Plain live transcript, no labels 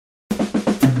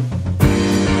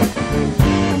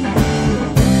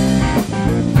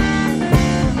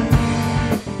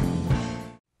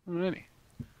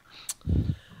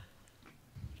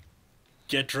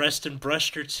Get dressed and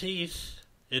brush your teeth.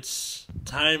 It's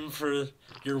time for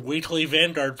your weekly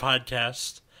Vanguard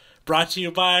podcast, brought to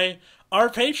you by our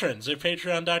patrons at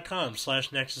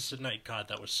patreon.com/Nexus at Night. God,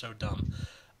 that was so dumb.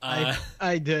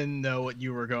 I didn't know what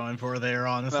you were going for there,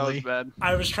 honestly. That was bad.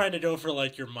 I was trying to go for,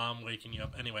 like, your mom waking you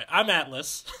up. Anyway, I'm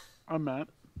Atlas. I'm Matt.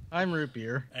 I'm Root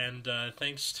Beer. And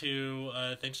thanks to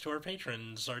our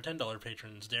patrons, our $10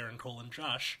 patrons, Darren, Cole, and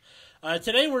Josh.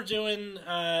 Today we're doing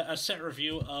a set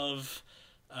review of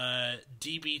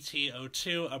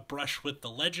DBT-02, A Brush with the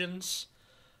Legends.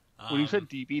 When you said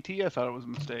DBT, I thought it was a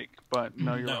mistake, but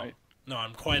no, you're right. No,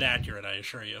 I'm quite accurate, I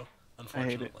assure you,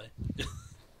 unfortunately. I hate it.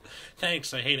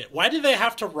 Thanks, I hate it. Why do they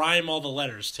have to rhyme all the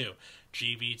letters, too?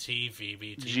 GBT,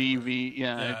 VBT. GV,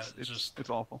 yeah, it's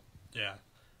awful. Yeah.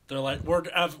 They're like,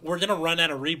 we're gonna run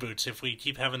out of reboots if we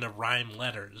keep having to rhyme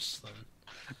letters. Then.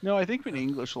 No, I think in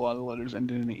English a lot of the letters end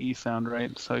in an E sound,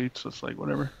 right? So it's just like,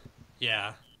 whatever.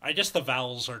 Yeah. I guess the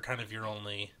vowels are kind of your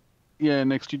only... Yeah,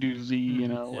 next you do Z,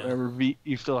 whatever. V,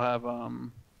 you still have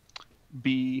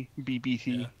B,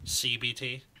 BBT. Yeah.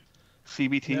 CBT.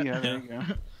 CBT, yeah, there you go.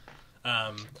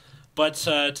 But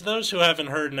to those who haven't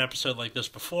heard an episode like this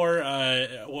before,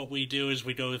 what we do is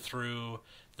we go through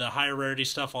the higher rarity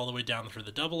stuff all the way down through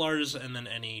the double R's, and then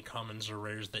any commons or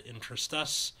rares that interest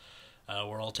us.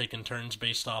 We're all taking turns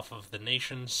based off of the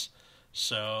nations.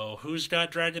 So, who's got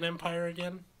Dragon Empire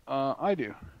again? I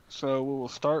do. So we will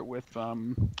start with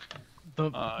the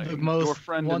most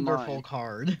wonderful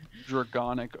card,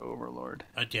 Dragonic Overlord.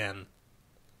 Again.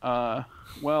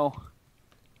 Well,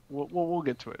 we'll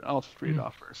get to it. I'll just read it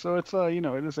off first. So it's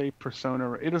it is a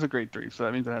Persona. It is a grade 3, so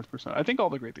that means it has Persona. I think all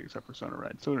the grade 3s have Persona,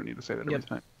 right? So we don't need to say that every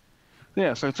time.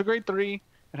 Yeah, so it's a grade 3.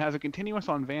 It has a continuous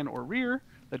on van or rear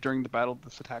that during the battle of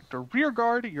this attack or rear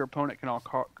guard, your opponent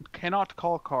cannot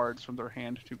call cards from their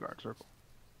hand to guard circle.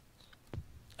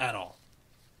 At all.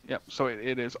 Yep. So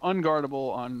it is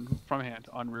unguardable from hand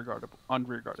on rear guard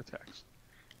attacks,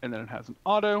 and then it has an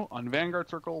auto on Vanguard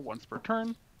circle once per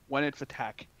turn. When its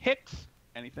attack hits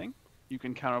anything, you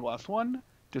can counterblast 1,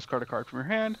 discard a card from your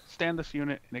hand, stand this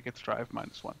unit, and it gets drive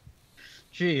 -1.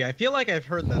 Gee, I feel like I've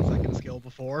heard that second skill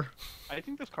before. I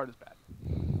think this card is bad.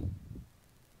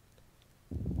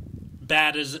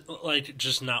 Bad is, like,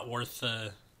 just not worth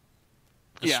the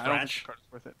yeah, scratch? I don't think this card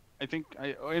is worth it. I think,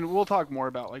 and we'll talk more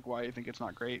about, like, why I think it's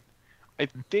not great. I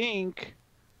think,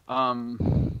 I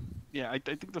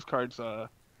think this card's, I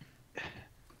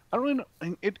don't really know,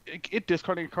 it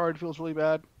discarding a card feels really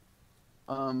bad.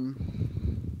 Because,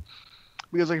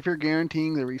 like, if you're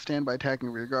guaranteeing the restand by attacking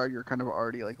rear guard, you're kind of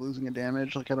already, like, losing a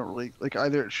damage. Like, I don't really... Like,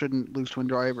 either it shouldn't lose Twin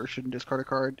Drive or shouldn't discard a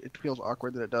card. It feels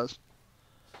awkward that it does.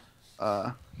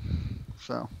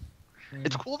 So...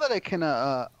 It's cool that it can,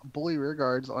 bully rear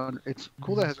guards on... It's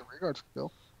cool that it has a rear guard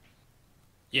skill.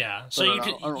 Yeah, so I you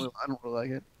can... I don't really like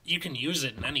it. You can use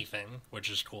it in anything, which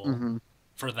is cool.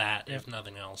 For that, if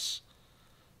nothing else.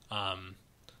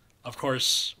 Of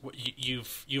course,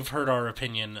 you've heard our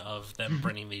opinion of them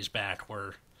bringing these back.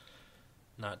 We're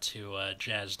not too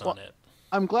jazzed on it.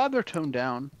 I'm glad they're toned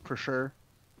down, for sure.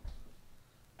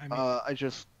 I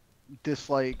just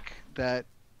dislike that,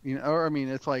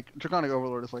 it's like, Draconic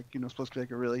Overlord is, like, supposed to be,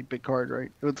 like, a really big card,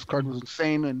 right? This card was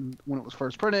insane, and when it was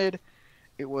first printed,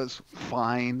 it was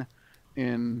fine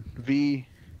in V.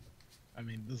 I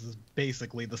mean, this is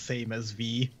basically the same as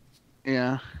V.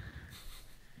 Yeah.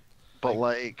 But,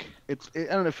 like, I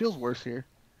don't know, it feels worse here.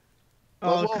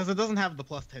 Oh, because it doesn't have the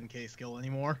plus 10k skill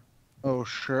anymore. Oh,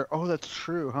 sure. Oh, that's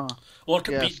true, huh? Well,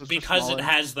 because it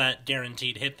has that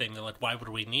guaranteed hit thing, they're like, why would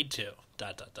we need to? ...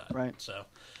 Right. So,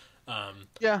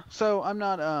 yeah, so I'm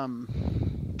not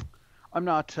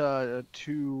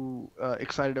too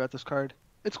excited about this card.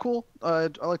 It's cool. I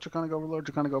like Draconic Overlord.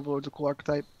 Draconic Overlord's a cool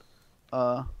archetype.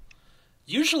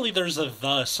 Usually there's a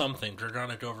the something.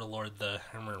 Draconic Overlord, the...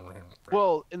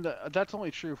 Well, that's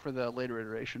only true for the later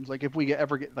iterations. Like, if we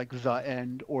ever get, like, the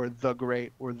End, or the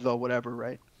Great, or the whatever,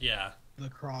 right? Yeah. The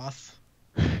Cross.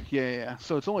 Yeah.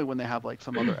 So it's only when they have, like,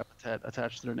 some other epithet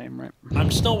attached to their name, right?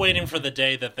 I'm still waiting for the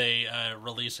day that they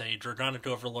release a Draconic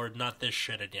Overlord, not this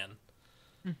shit again.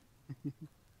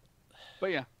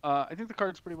 But yeah, I think the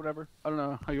card's pretty whatever. I don't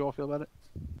know how you all feel about it.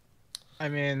 I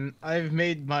mean, I've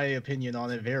made my opinion on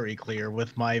it very clear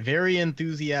with my very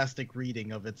enthusiastic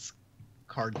reading of its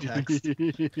card text.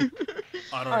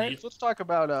 Alright, so let's talk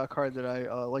about a card that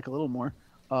I like a little more.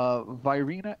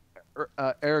 Virina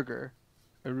Erger.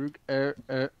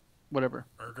 Whatever.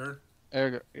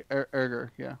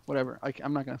 Erger, yeah, whatever.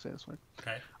 I'm not going to say this word.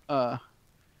 Okay.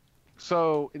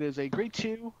 So it is a grade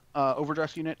 2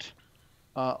 overdress unit,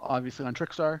 obviously on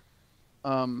Trickstar.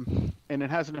 And it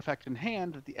has an effect in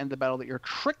hand at the end of the battle that your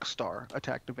Trickstar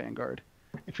attacked a Vanguard.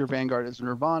 If your Vanguard is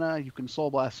Nirvana, you can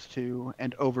Soul Blast 2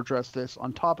 and overdress this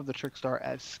on top of the Trickstar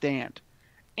as stand,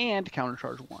 and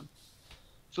countercharge 1.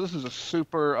 So this is a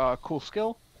super cool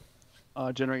skill,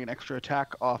 generating an extra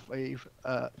attack off a.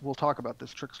 We'll talk about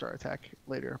this Trickstar attack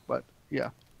later, but yeah,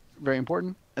 very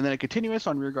important. And then a continuous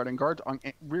on rear guard and guard on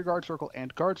rear guard circle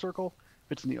and guard circle.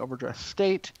 If it's in the overdress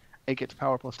state, it gets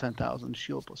power plus 10,000,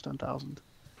 shield plus 10,000,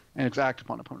 and it's active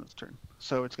upon opponent's turn.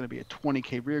 So it's going to be a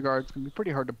 20k rear guard. It's going to be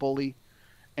pretty hard to bully,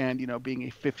 and being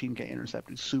a 15k intercept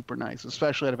is super nice,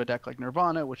 especially out of a deck like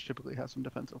Nirvana, which typically has some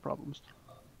defensive problems.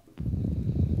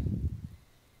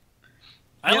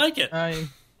 I like it.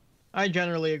 I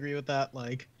generally agree with that.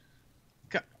 Like,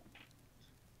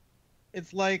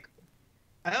 it's like,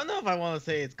 I don't know if I want to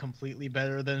say it's completely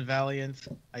better than Valiant.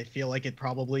 I feel like it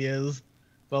probably is,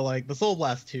 but like the Soul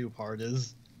Blast 2 part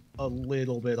is a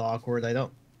little bit awkward. I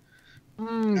don't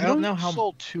know how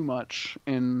sold too much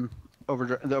in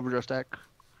the overdress deck.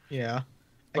 Yeah,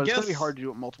 but it's gonna be hard to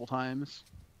do it multiple times.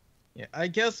 Yeah, I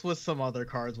guess with some other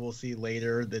cards we'll see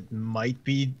later that might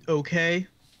be okay.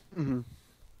 Mm-hmm.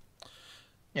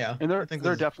 Yeah, and there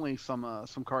are definitely some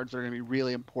cards that are going to be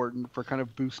really important for kind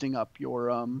of boosting up your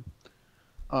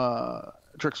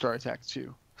Trickstar attacks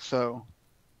too. So,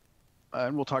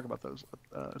 and we'll talk about those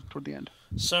toward the end.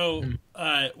 So,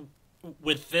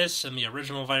 with this and the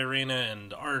original Virena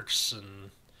and Arcs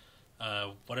and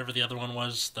whatever the other one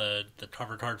was, the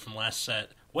cover card from last set,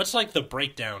 what's like the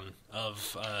breakdown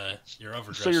of your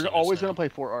overdress? So you're always going to play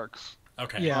 4 Arcs.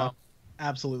 Okay. Yeah,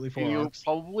 absolutely 4 You'll Arcs.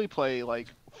 probably play like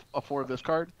a 4 of this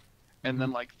card, and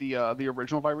then like the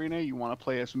original Virena, you want to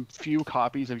play as few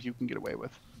copies as you can get away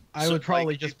with. I would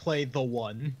probably just play the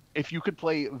 1. If you could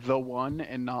play the 1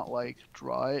 and not like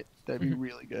draw it, that'd be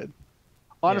really good.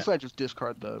 Honestly, I just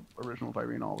discard the original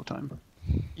Virena all the time.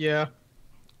 Yeah.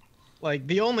 Like,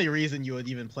 the only reason you would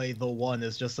even play the 1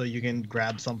 is just so you can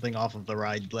grab something off of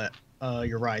the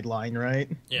your ride line, right?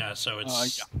 Yeah, so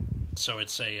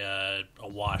it's a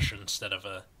wash instead of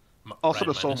a also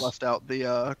to Soul Blast out the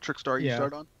Trickstar you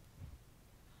start on.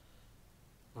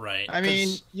 Right. I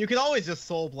mean, you could always just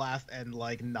Soul Blast and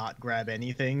like not grab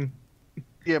anything.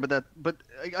 Yeah, but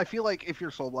I feel like if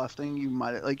you're Soul Blasting, you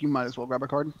might as well grab a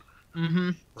card. Mm-hmm.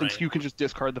 Since you can just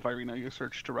discard the Virena you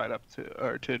search to ride up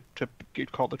to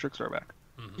get called the Trickstar back.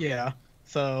 Mm-hmm. Yeah.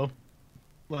 So,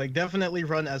 like, definitely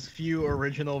run as few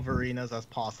original Virenas as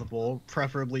possible.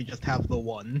 Preferably just have the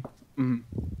 1. Mm-hmm.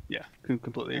 Yeah,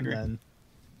 completely agree. And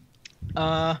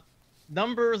then,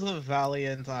 numbers of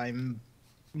Valiant, I'm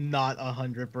not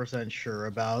 100% sure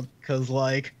about, because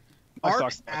like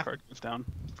Arcs card goes down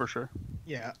for sure.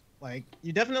 Yeah, like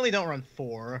you definitely don't run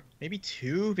 4, maybe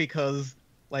 2, because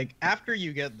like after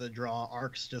you get the draw,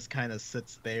 Arcs just kind of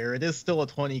sits there. It is still a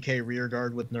 20k rear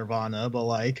guard with Nirvana, but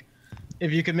like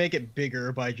if you could make it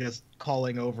bigger by just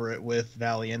calling over it with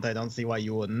Valiant, I don't see why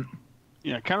you wouldn't.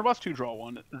 Yeah, Counterboss 2 draw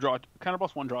 1,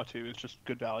 Counterboss 1 draw 2 is just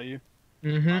good value.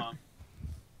 Mm-hmm.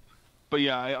 But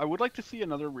yeah, I would like to see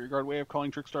another rearguard way of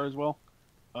calling Trickstar as well.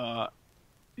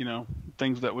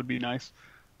 Things that would be nice.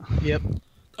 Yep.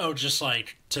 Oh, just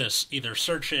like to either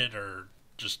search it or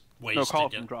just ways no, call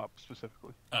to from drop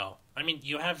specifically. Oh, I mean,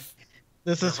 you have.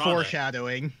 This is Nirvana.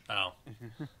 foreshadowing. Oh.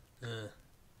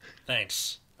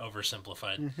 Thanks.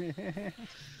 Oversimplified.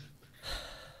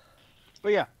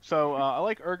 But yeah, so I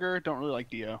like Urger, don't really like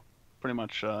Dio. Pretty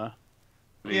much.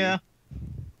 Yeah.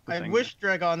 I wish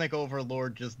Dragonic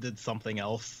Overlord just did something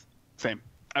else. Same.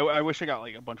 I wish I got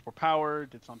like a bunch more power,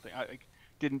 did something. I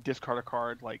didn't discard a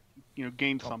card,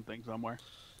 gained something somewhere.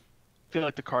 I feel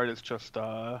like the card is just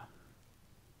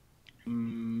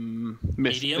medium.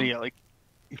 Yeah, like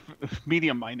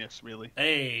medium minus, really.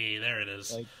 Hey, there it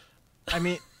is. Like, I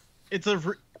mean, it's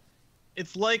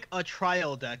like a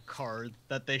trial deck card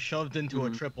that they shoved into a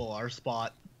triple R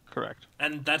spot. Correct.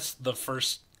 And that's the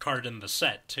first card in the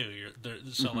set too.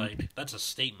 Like that's a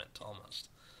statement almost.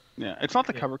 Yeah, it's not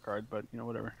the cover card, but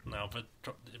whatever. No, but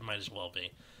it might as well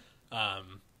be.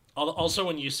 Also,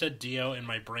 when you said Dio in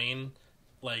my brain,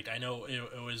 like I know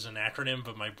it was an acronym,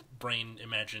 but my brain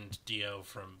imagined Dio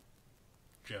from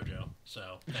JoJo.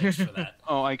 So thanks for that.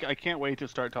 Oh, I can't wait to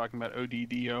start talking about OD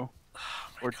Dio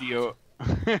or God. Dio.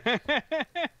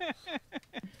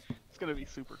 It's gonna be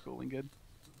super cool and good.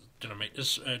 Gonna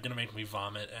make me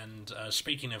vomit. And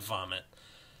speaking of vomit,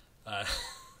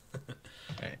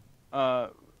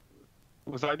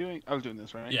 was I doing? I was doing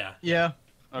this, right? Yeah. Yeah.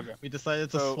 Okay. We decided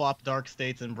to swap Dark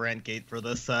States and Brandgate for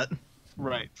this set.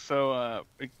 Right. So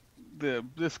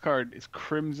this card is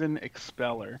Crimson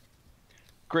Expeller,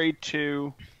 grade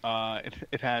 2.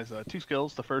 It has 2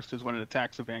 skills. The first is when it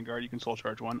attacks a Vanguard, you can soul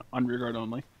charge 1 on rear guard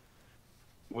only,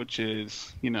 which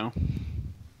is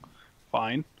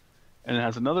fine. And it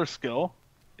has another skill.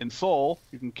 In Soul,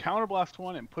 you can counterblast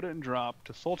one and put it in drop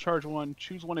to soul charge one,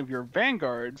 choose one of your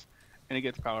Vanguards, and it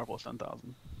gets power plus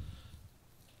 10,000.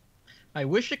 I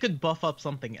wish it could buff up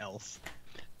something else.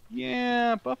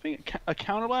 Yeah, buffing a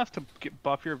counterblast to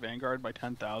buff your Vanguard by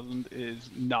 10,000 is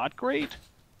not great.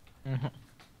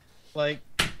 Like,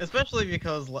 especially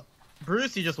because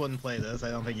Bruce, you just wouldn't play this. I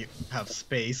don't think you have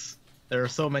space. There are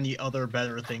so many other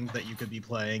better things that you could be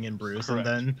playing in Bruce. Correct.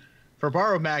 And then for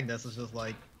Borrow Magnus, it's just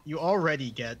like, you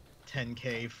already get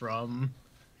 10k from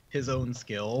his own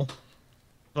skill,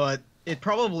 but it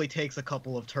probably takes a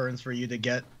couple of turns for you to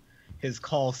get his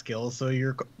call skill, so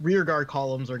your rear guard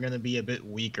columns are going to be a bit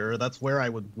weaker. That's where I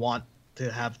would want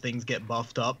to have things get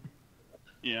buffed up.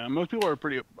 Yeah, most people are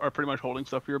pretty much holding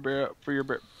stuff for your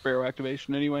barrow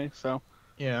activation anyway, so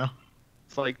Yeah.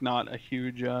 it's like not a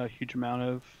huge amount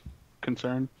of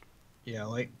concern. Yeah,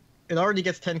 like, it already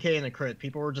gets 10k in a crit.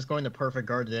 People were just going to perfect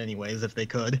guard it anyways if they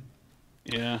could.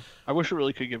 Yeah, I wish it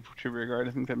really could give to rear guard.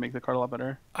 I think that'd make the card a lot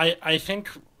better. I think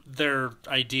their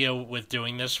idea with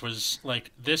doing this was,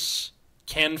 like, this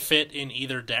can fit in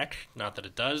either deck. Not that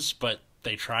it does, but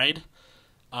they tried.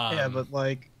 Yeah, but,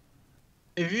 like,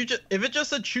 if it just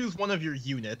said choose one of your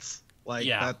units, like,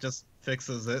 that just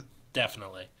fixes it.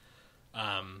 Definitely.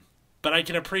 But I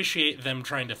can appreciate them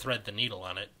trying to thread the needle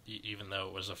on it, even though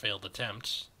it was a failed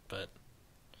attempt. But,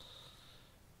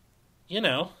 you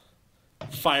know,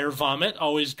 fire vomit,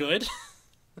 always good.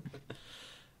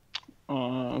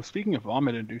 Speaking of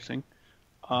vomit-inducing,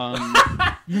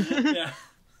 Yeah.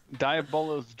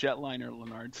 Diabolo's Jetliner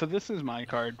Leonard. So this is my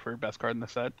card for best card in the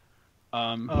set.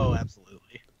 Oh,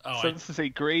 absolutely. This is a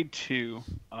grade 2.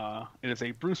 It is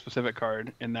a Bruce-specific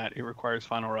card in that it requires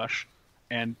Final Rush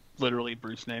and literally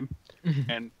Bruce name.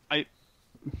 And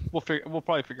we'll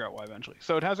probably figure out why eventually.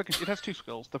 So it has 2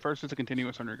 skills. The first is a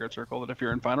continuous underguard circle that if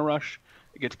you're in Final Rush,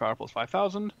 it gets power plus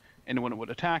 5,000, and when it would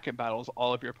attack, it battles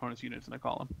all of your opponent's units in a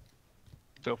column.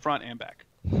 So front and back.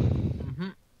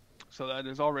 So that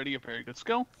is already a very good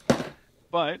skill.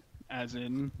 But as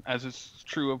is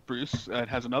true of Bruce, it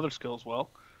has another skill as well.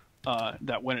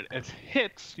 That when it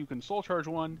hits, you can soul charge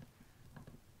one.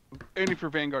 And if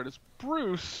your Vanguard is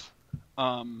Bruce,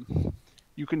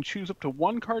 you can choose up to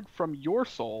one card from your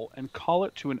soul and call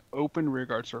it to an open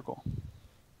rearguard circle.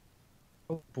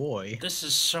 Oh boy. This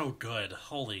is so good.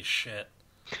 Holy shit.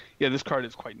 Yeah, this card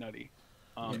is quite nutty.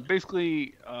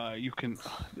 Basically, you can...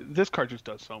 This card just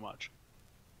does so much.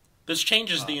 This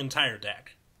changes the entire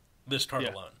deck. This card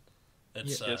alone.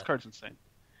 This card's insane.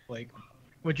 Like,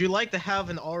 would you like to have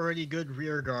an already good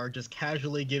rear guard just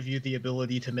casually give you the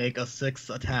ability to make a 6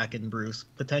 attack in Bruce,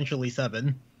 potentially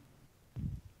 7?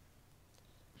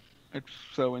 It's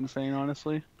so insane,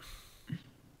 honestly.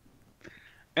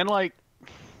 And, like...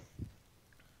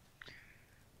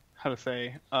 How to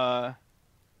say...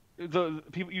 the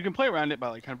people, you can play around it by,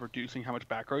 like, kind of reducing how much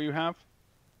back row you have.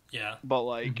 Yeah. But,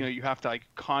 like, you know, you have to, like,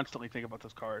 constantly think about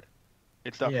this card.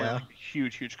 It's definitely like, a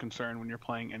huge concern when you're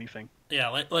playing anything.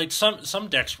 Yeah, like some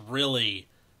decks really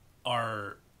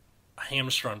are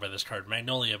hamstrung by this card.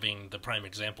 Magnolia being the prime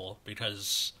example,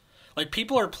 because like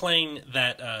people are playing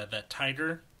that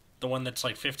Tiger, the one that's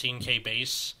like 15k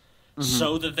base,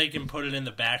 so that they can put it in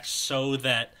the back, so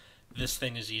that this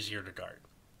thing is easier to guard.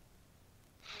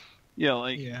 Yeah,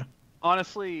 like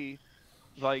honestly,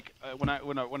 like when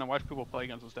I watch people play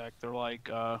against this deck, they're like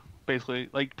basically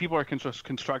like people are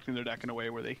constructing their deck in a way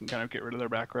where they can kind of get rid of their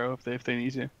back row if they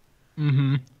need to.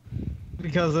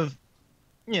 Because of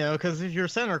because if your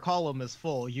center column is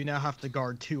full, you now have to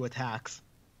guard 2 attacks.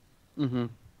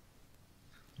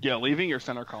 Yeah, leaving your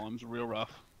center column's real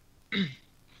rough.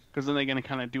 Because then they're gonna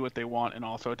kind of do what they want and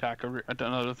also attack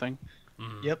another thing.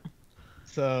 Yep.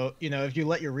 So, if you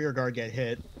let your rear guard get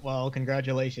hit, well,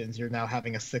 congratulations, you're now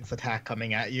having a 6 attack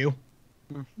coming at you.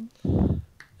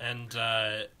 And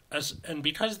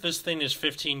because this thing is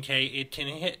 15k, it can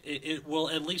hit. It will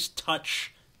at least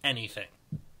touch anything.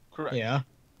 Correct. Yeah.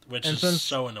 Which and is since,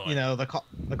 so annoying.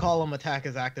 The column attack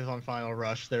is active on Final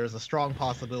Rush, there's a strong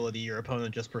possibility your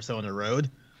opponent just Persona Road.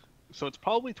 So it's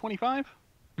probably 25?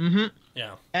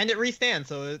 Yeah. And it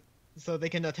restands, so they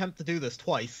can attempt to do this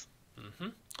twice.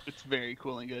 It's very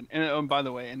cool and good. And by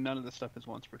the way, none of this stuff is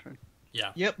once per turn.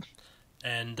 Yeah. Yep.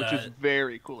 And which is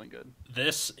very cool and good.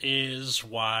 This is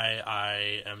why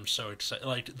I am so excited.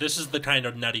 Like, this is the kind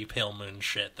of nutty Pale Moon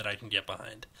shit that I can get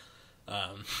behind.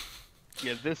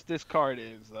 Yeah, this card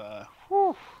is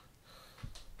whew.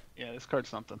 Yeah, this card's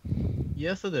something.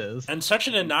 Yes, it is. And such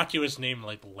an innocuous name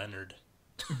like Leonard.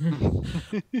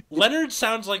 Leonard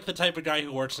sounds like the type of guy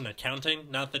who works in accounting,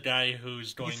 not the guy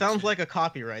who's going He sounds like a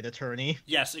copyright attorney.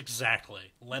 Yes,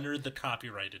 exactly. Leonard, the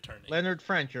copyright attorney. Leonard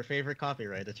French, your favorite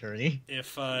copyright attorney.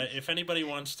 If anybody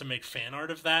wants to make fan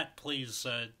art of that, please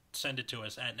send it to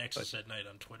us at Nexus at Night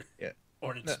on Twitter. Yeah.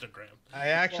 Or Instagram. I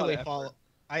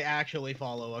actually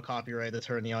follow a copyright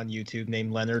attorney on YouTube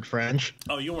named Leonard French.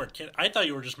 Oh, you weren't kidding. I thought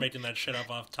you were just making that shit up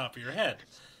off the top of your head.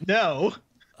 No.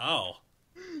 Oh.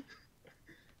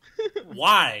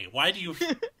 Why? Why do you...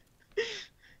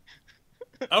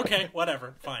 Okay,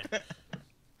 whatever. Fine.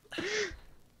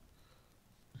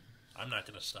 I'm not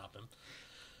going to stop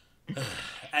him.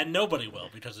 And nobody will,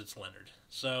 because it's Leonard.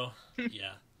 So,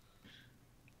 yeah.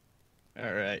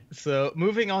 Alright, so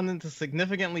moving on into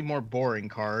significantly more boring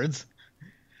cards.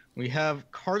 We have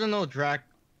Cardinal Draco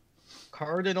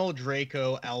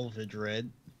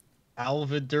Alvidred.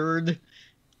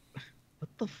 What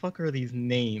the fuck are these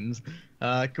names?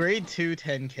 Grade 2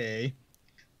 10k.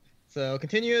 So,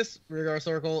 continuous rearguard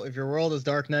circle. If your world is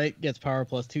Dark Knight, gets power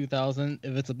plus 2,000.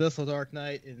 If it's Abyssal Dark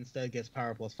Knight, it instead gets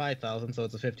power plus 5,000, so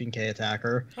it's a 15k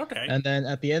attacker. Okay. And then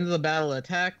at the end of the battle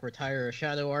attack, retire a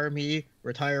Shadow Army,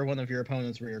 retire one of your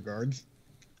opponent's rear guards.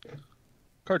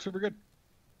 Card's super good.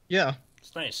 Yeah.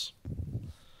 It's nice.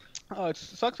 It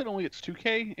sucks that only it's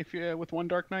 2k if you with one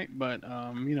Dark Knight, but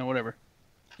whatever.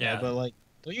 Yeah, but like,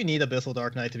 don't you need Abyssal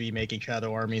Dark Knight to be making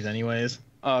Shadow Armies anyways?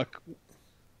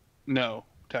 No,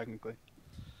 technically.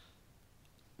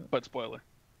 But spoiler.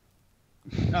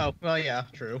 Oh, well, yeah,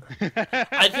 true.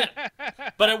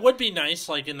 But it would be nice,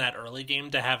 like, in that early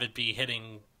game, to have it be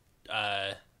hitting,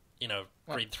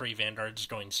 grade 3 Vanguards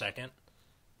going second.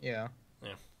 Yeah.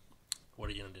 Yeah. What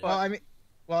are you gonna do? Well,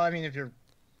 I mean, if you're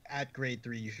at grade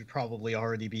 3, you should probably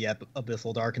already be at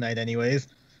Abyssal Dark Knight anyways.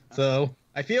 So,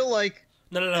 I feel like...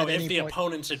 No. If the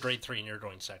opponent's at grade 3 and you're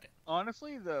going second.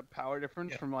 Honestly, the power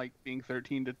difference from, like, being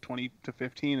 13 to 20 to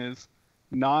 15 is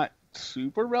not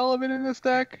super relevant in this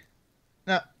deck.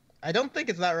 No, I don't think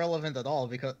it's that relevant at all,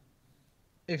 because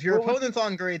if your opponent's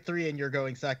on grade 3 and you're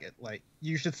going second, like,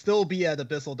 you should still be at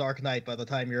Abyssal Dark Knight by the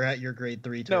time you're at your grade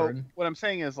 3 turn. No, what I'm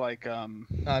saying is,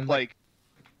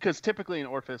 because typically in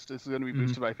Orphis, this is going to be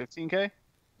boosted by 15k.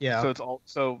 Yeah. So it's all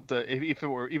even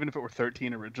if it were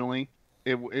 13 originally,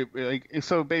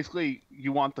 so basically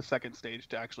you want the second stage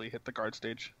to actually hit the guard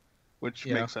stage, which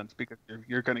makes sense because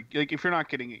you're gonna, like, if you're not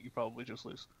getting it, you probably just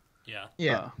lose. Yeah.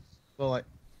 Yeah. Well, like,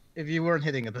 if you weren't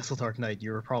hitting Abyssal Dark Knight,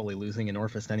 you were probably losing in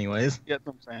Orphis anyways. Yeah, that's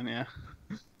what I'm saying. Yeah.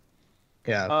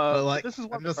 Yeah, but like,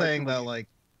 I'm just saying that, like,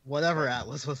 whatever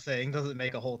Atlas was saying doesn't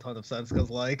make a whole ton of sense, because,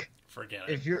 like, forget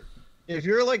it. If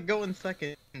you're like going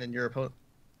second and your opponent,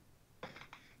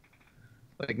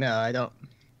 like, no, I don't.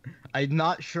 I'm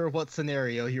not sure what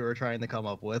scenario you were trying to come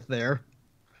up with there.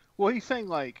 Well, he's saying,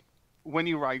 like, when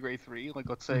you ride grade 3, like,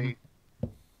 let's say,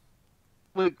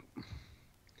 like,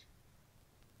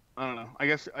 I don't know. I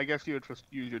guess you would just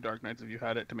use your Dark Knights if you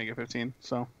had it to make it 15.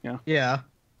 So yeah. Yeah.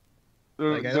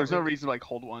 There's no reason to, like,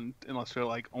 hold one unless you,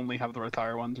 like, only have the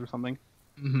retire ones or something.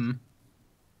 Mm-hmm.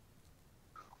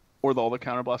 Or all the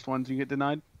counterblast ones you get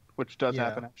denied, which does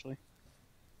happen actually.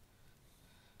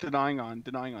 Denying on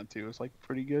 2 is, like,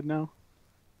 pretty good now.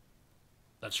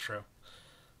 That's true.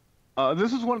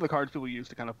 This is one of the cards people use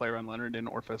to kind of play around Leonard in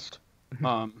Orphist,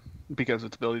 because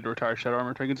its ability to retire Shadow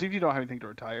Armor trinkets. If you don't have anything to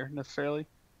retire necessarily,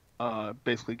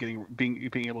 basically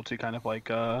being able to kind of, like,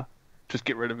 just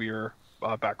get rid of your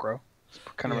back row. It's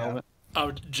kind of relevant.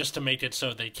 Oh, just to make it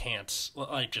so they can't,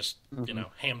 like, just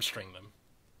hamstring them.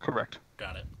 Correct.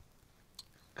 Got it.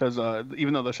 Because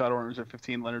even though the Shadow Armors are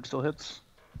 15, Leonard still hits.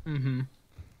 Mm-hmm.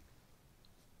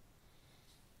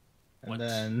 And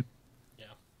then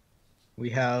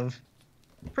we have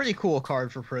a pretty cool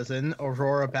card for Prison,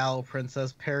 Aurora Battle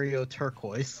Princess Perio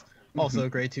Turquoise, also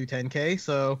grade 2 10k.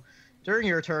 So during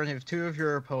your turn, if 2 of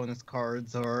your opponent's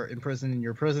cards are imprisoned in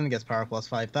your prison, it gets power plus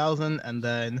 5,000, and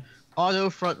then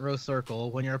auto front row circle.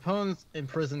 When your opponent's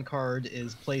imprisoned card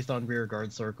is placed on rear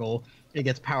guard circle, it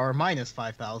gets power minus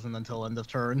 5,000 until end of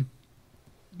turn.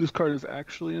 This card is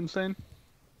actually insane.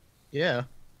 Yeah.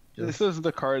 This is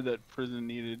the card that Prison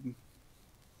needed.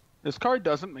 This card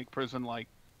doesn't make Prison, like,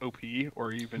 OP,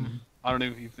 or even, I don't know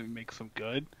if it even makes them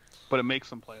good, but it makes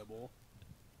them playable.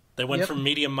 They went from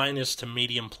medium minus to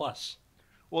medium plus.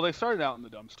 Well, they started out in the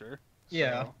dumpster.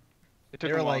 Yeah. So it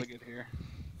took a while to get here.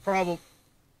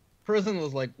 Prison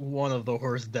was, like, one of the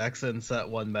worst decks in set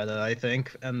 1 meta, I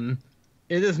think, and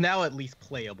it is now at least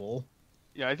playable.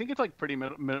 Yeah, I think it's, like, pretty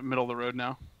middle of the road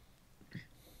now.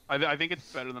 I think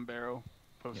it's better than Barrow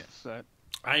post-set.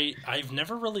 I've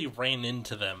never really ran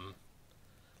into them.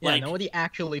 Yeah, nobody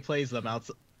actually plays them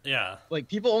outside. Yeah. Like,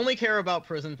 people only care about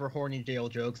prison for horny jail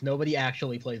jokes. Nobody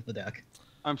actually plays the deck.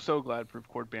 I'm so glad Proof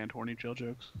Court banned horny jail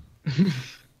jokes.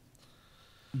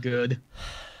 Good.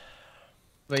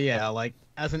 But yeah, like,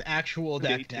 as an actual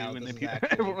Day deck two, now, and this then is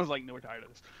actually... everyone was like, "No, we're tired of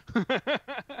this."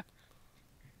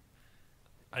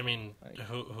 I mean,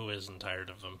 who isn't tired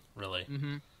of them, really?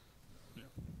 Mm-hmm. Yeah.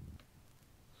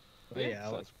 But yeah,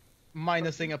 so like,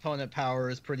 minusing opponent power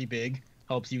is pretty big.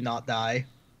 Helps you not die.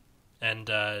 And,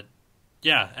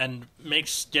 yeah, and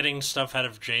makes getting stuff out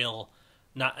of jail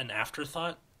not an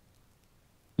afterthought.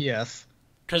 Yes.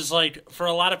 Because, like, for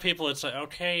a lot of people, it's like,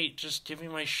 okay, just give me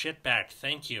my shit back,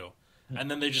 thank you. And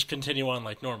then they just continue on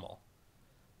like normal.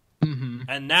 Mm-hmm.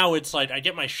 And now it's like, I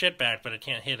get my shit back, but I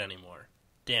can't hit anymore.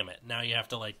 Damn it. Now you have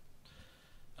to, like,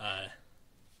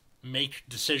 make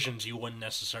decisions you wouldn't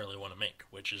necessarily want to make,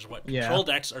 which is what control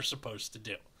decks are supposed to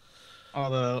do.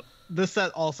 Although, this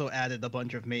set also added a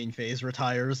bunch of main phase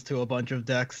retires to a bunch of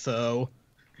decks, so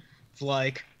it's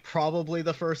like probably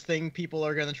the first thing people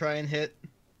are going to try and hit.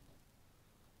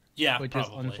 Yeah, which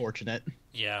probably. is unfortunate.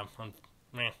 Yeah.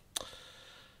 Meh.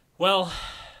 Well,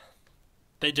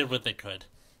 they did what they could.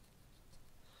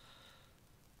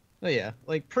 But yeah,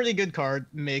 like, pretty good card,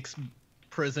 makes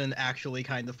prison actually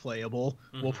kind of playable.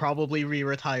 Will probably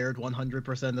re-retired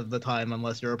 100% of the time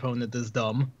unless your opponent is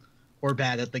dumb or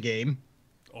bad at the game.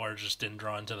 Or just didn't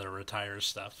draw into their retire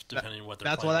stuff, depending on what they're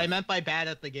That's playing what I with. meant by bad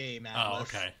at the game, Atlas.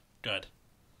 Oh, okay. Good.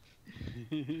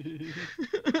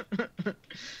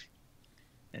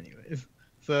 Anyways,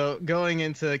 so going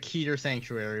into Keter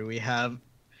Sanctuary, we have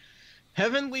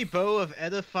Heavenly Bow of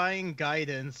Edifying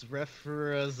Guidance,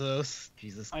 Referazos.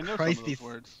 Jesus I know Christ, some of those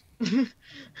words.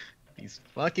 these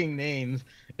fucking names.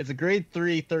 It's a grade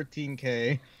 3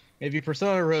 13k. If you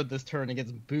Persona Road this turn, it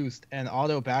gets boost and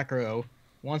auto back row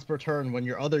once per turn when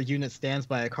your other unit stands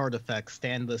by a card effect.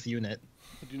 Stand this unit.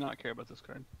 I do not care about this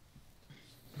card.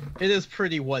 It is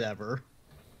pretty whatever.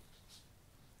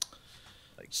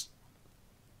 Like,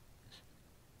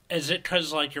 Is it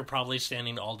because, like, you're probably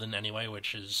standing Alden anyway,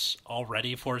 which is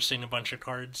already forcing a bunch of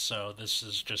cards, so this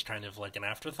is just kind of like an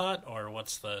afterthought, or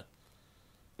what's the...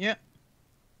 yeah.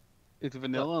 It's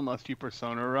vanilla unless you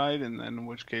Persona Ride, and then in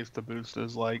which case the boost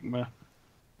is like meh.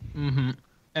 Mm-hmm.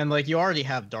 And, like, you already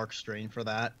have Dark Strain for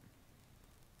that.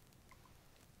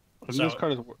 And So- this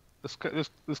card is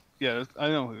I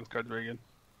don't think this card's very good.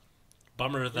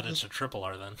 Bummer that it's a triple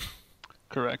R, then.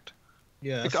 Correct.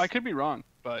 Yes. I could be wrong,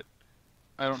 but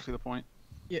I don't see the point.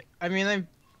 Yeah, I mean,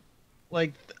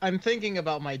 I'm thinking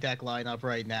about my deck lineup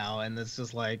right now, and it's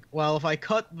just like, well, if I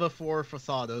cut the 4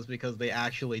 Fasados because they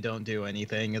actually don't do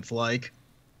anything, it's like,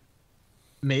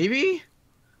 maybe?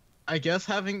 I guess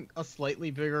having a slightly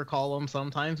bigger column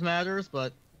sometimes matters,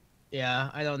 but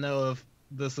yeah, I don't know if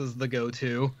this is the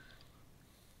go-to.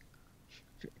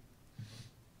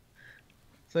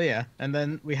 So yeah, and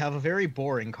then we have a very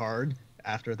boring card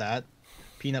after that,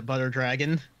 Peanut Butter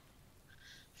Dragon.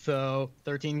 So,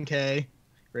 13k,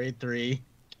 grade 3.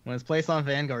 When it's placed on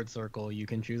Vanguard Circle, you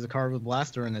can choose a card with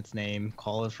Blaster in its name,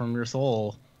 call it from your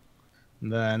soul.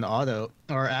 Then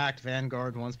act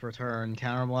Vanguard once per turn,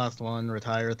 counterblast 1,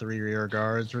 retire 3 rear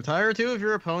guards, retire 2 of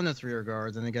your opponent's rear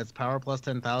guards, and it gets power plus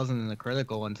 10,000 in the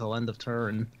critical until end of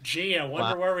turn. Gee, I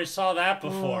wonder where we saw that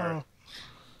before.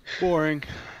 Boring.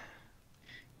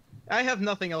 I have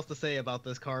nothing else to say about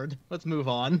this card. Let's move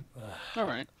on. All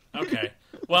right. Okay.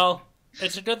 Well,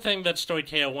 it's a good thing that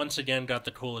Stoichea once again got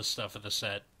the coolest stuff of the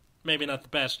set. Maybe not the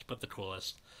best, but the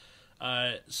coolest.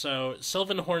 So,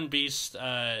 Sylvan Horn Beast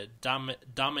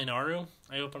Dominaru,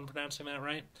 I hope I'm pronouncing that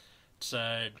right. It's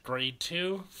grade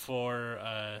 2 for,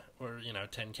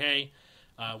 10k.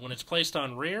 When it's placed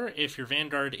on rear, if your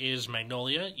Vanguard is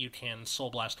Magnolia, you can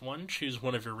Soul Blast 1, choose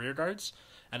one of your rear guards,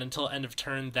 and until end of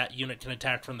turn, that unit can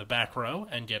attack from the back row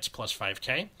and gets plus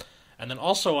 5k. And then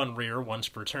also on rear, once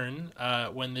per turn,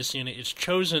 when this unit is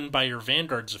chosen by your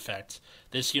Vanguard's effect,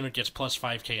 this unit gets plus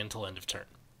 5k until end of turn.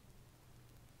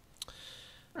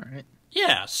 Alright.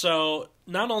 Yeah, so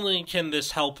not only can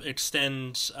this help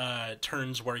extend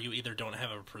turns where you either don't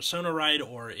have a Persona Ride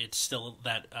or it's still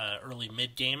that early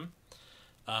mid-game,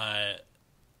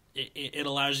 it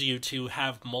allows you to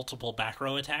have multiple back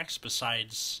row attacks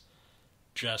besides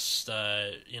just,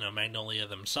 Magnolia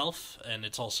themselves, and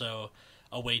it's also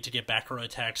a way to get back row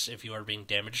attacks if you are being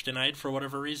damage denied for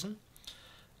whatever reason.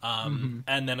 And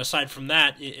then aside from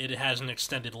that, it has an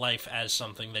extended life as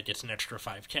something that gets an extra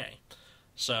 5k.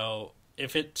 So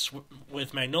if it's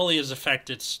with Magnolia's effect,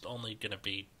 it's only going to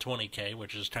be 20k,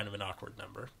 which is kind of an awkward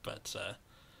number, but,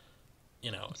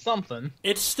 Something.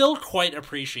 it's still quite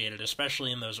appreciated,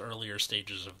 especially in those earlier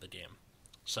stages of the game.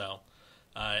 So,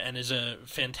 and is a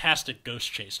fantastic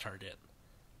Ghost Chase target.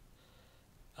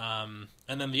 And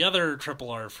then the other triple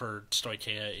R for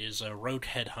Stoicheia is a Road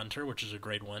Headhunter, which is a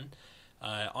grade 1.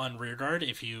 On rearguard,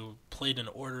 if you played an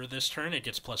order this turn, it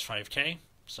gets plus 5k.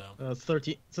 So it's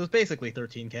 13. So it's basically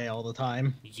 13k all the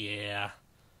time. yeah.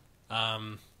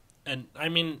 And I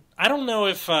mean, I don't know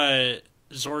if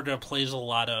Zorga plays a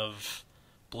lot of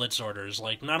blitz orders.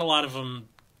 Like, not a lot of them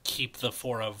keep the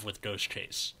 4 of with Ghost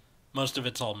Chase. Most of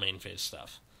it's all main phase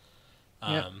stuff.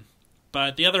 Yep.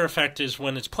 But the other effect is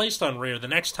when it's placed on rear, the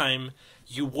next time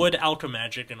you would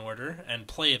Alchemagic an order and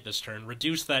play it this turn,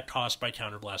 reduce that cost by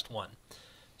Counterblast 1.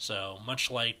 So,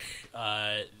 much like,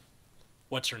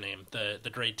 what's her name? The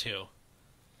grade 2.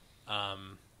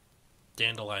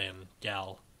 Dandelion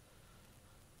Gal.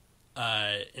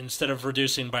 Instead of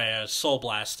reducing by a Soul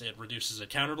Blast, it reduces a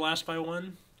Counterblast by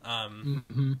 1.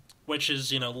 Which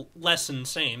is, less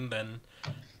insane than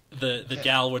the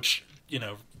Gal, which,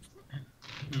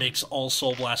 makes all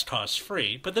Soul Blast costs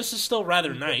free. But this is still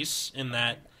rather nice in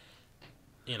that,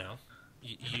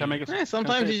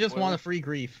 sometimes you just want a free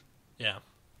grief. Yeah.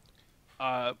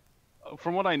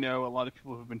 From what I know, a lot of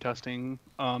people who've been testing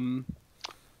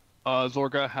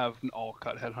Zorga have an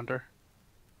all-cut Headhunter.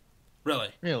 Really?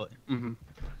 Really? Mm-hmm.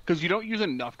 Because you don't use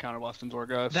enough Counterblast in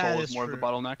Zorga, Soul is more of the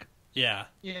bottleneck. Yeah.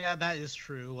 Yeah, that is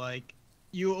true. Like,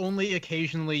 you only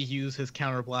occasionally use his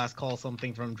Counterblast, call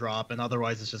something from drop, and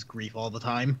otherwise it's just grief all the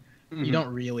time. You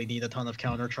don't really need a ton of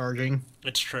countercharging.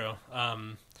 It's true.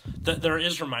 There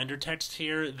is reminder text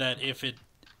here that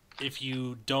if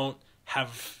you don't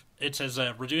have... It says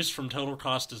reduced from total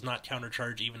cost does not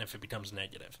countercharge even if it becomes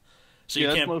negative. So you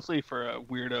that's can't... mostly for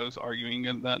weirdos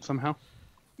arguing that somehow.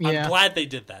 I'm glad they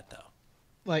did that, though.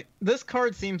 Like, this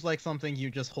card seems like something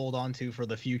you just hold on to for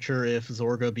the future if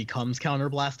Zorga becomes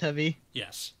Counterblast heavy.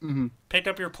 Yes. Pick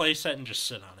up your playset and just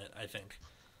sit on it, I think.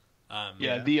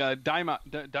 The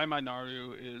Daimai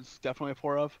Naru is definitely a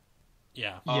 4 of.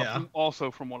 Yeah. Also,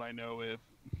 from what I know,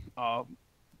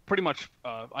 pretty much,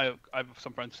 I have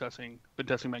some friends been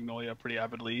testing Magnolia pretty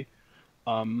avidly,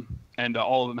 and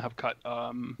all of them have cut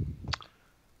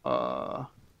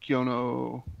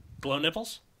Gyono... Glow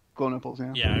Nipples? Glow Nipples,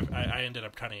 yeah. Yeah, I ended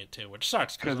up cutting it too, which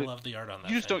sucks because I love the art on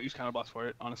that. You just don't use Counterblast for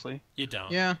it, honestly. You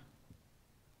don't. Yeah.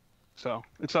 So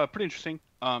it's pretty interesting.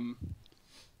 But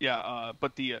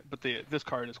this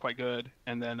card is quite good,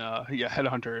 and then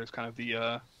Headhunter is kind of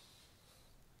the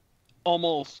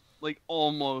almost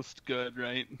good,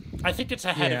 right? I think it's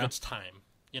ahead of its time.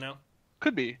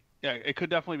 Could be. Yeah, it could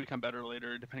definitely become better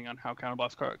later, depending on how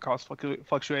Counterblast costs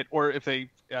fluctuate, or if they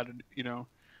added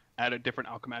a different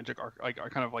Alchemagic or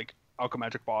kind of like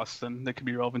Alchemagic boss, then that could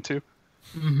be relevant too.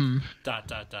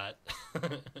 Dot.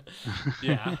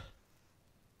 Yeah.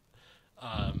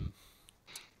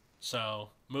 So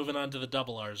moving on to the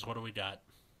double R's, what do we got?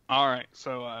 All right,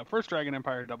 so first Dragon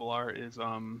Empire double R is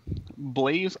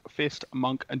Blaze Fist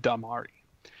Monk Damari,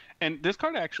 and this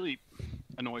card actually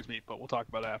annoys me, but we'll talk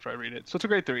about it after I read it. So it's a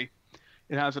grade 3.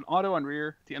 It has an auto on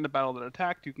rear. At the end of battle that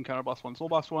attacked, you can Counterblast 1, Soul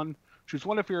Blast 1. Choose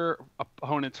one of your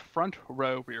opponent's front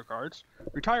row rear guards,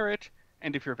 retire it,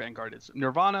 and if your Vanguard is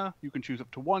Nirvana, you can choose up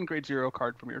to 1 grade 0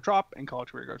 card from your drop and call it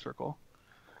to rear guard circle.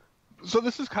 So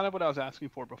this is kind of what I was asking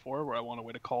for before, where I want a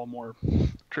way to call more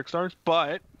Trick Stars,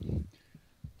 but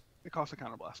it costs a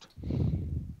Counterblast.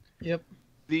 Yep.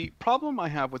 The problem I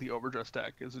have with the Overdress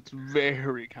deck is it's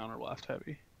very Counterblast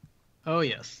heavy. Oh,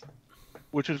 yes.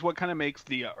 Which is what kind of makes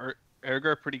the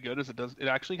Ergar pretty good, is it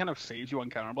actually kind of saves you on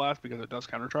Counterblast because it does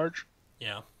countercharge.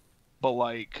 Yeah. But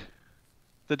like,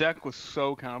 the deck was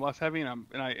so Counterblast heavy,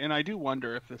 and I do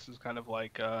wonder if this is kind of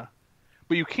like,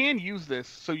 but you can use this,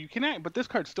 so you can, but this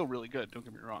card's still really good. Don't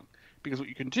get me wrong, because what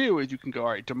you can do is you can go,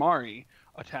 all right, Damari,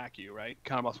 attack you, right?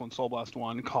 Counterblast 1, Soul Blast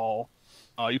 1, call.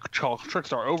 You could call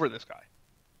Trickstar over this guy,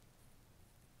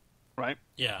 right?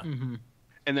 Yeah.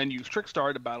 And then use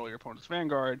Trickstar to battle your opponent's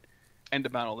Vanguard, and to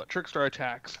battle that Trickstar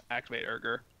attacks, activate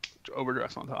Erger to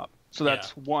overdress on top. So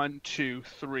that's 1, 2,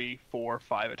 3, 4,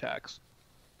 5 attacks.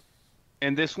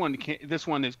 And this one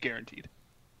is guaranteed.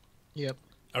 Yep.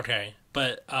 Okay,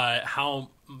 but how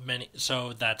many?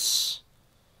 So that's.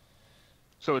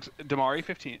 So it's Damari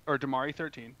 15 or Damari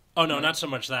 13. Oh no, not so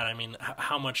much that. I mean,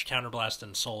 how much Counterblast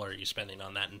and Soul are you spending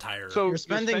on that entire? So you're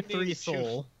spending 3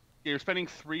 Soul. You're spending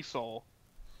 3 Soul,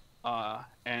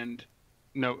 and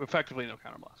effectively no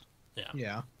Counterblast.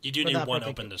 Yeah. You do need 1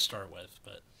 open to start with,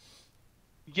 but.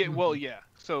 Yeah, well, yeah.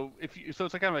 So it's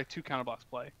like kind of like 2 Counterblast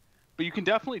play, but you can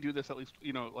definitely do this at least.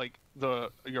 Like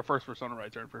your first Persona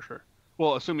Ride turn for sure.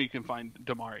 Well, assuming you can find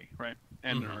Damari, right,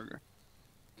 and an Erger,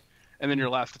 and then your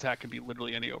last attack can be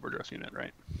literally any overdress unit,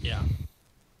 right? Yeah.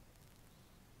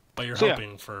 But you're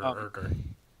hoping for Erger.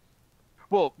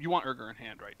 Well, you want Erger in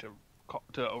hand, right, to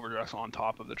to overdress on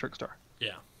top of the Trickstar.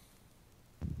 Yeah.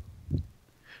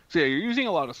 So yeah, you're using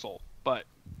a lot of soul, but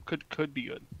could be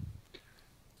good.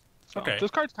 So, Okay.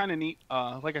 This card's kind of neat.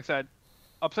 Like I said,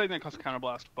 upside down costs a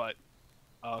counterblast, but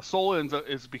soul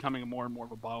is becoming more and more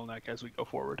of a bottleneck as we go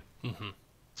forward. Mm-hmm.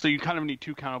 So you kind of need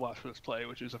 2 counterblasts for this play,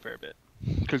 which is a fair bit,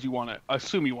 because you want to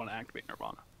activate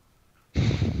Nirvana.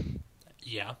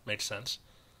 Yeah, makes sense.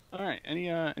 All right. Any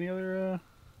other?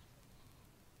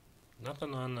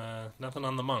 Nothing on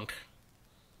the monk.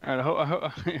 All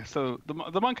right. So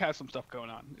the monk has some stuff going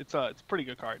on. It's a pretty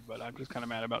good card, but I'm just kind of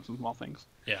mad about some small things.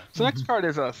 Yeah. So next card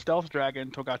is a Stealth Dragon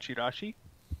Togachirashi.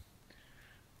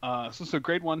 So it's a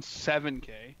grade 1 7K.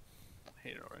 I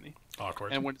hate it already.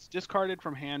 Awkward. And when it's discarded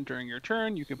from hand during your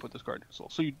turn, you can put this card in soul.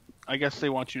 So I guess they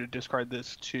want you to discard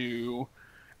this to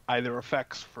either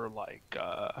effects for like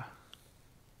I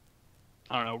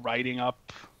don't know, writing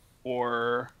up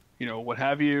or what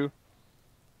have you.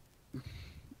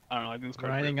 I don't know. I think this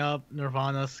card Riding up,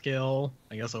 Nirvana skill,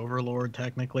 I guess Overlord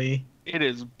technically. It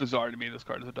is bizarre to me this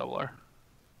card is a double R.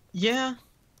 Yeah.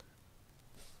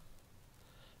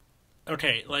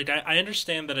 Okay, like I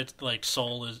understand that it's like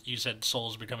soul is. You said soul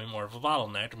is becoming more of a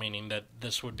bottleneck, meaning that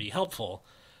this would be helpful.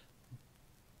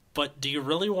 But do you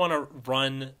really want to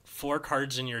run 4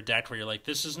 cards in your deck where you're like,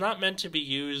 this is not meant to be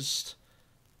used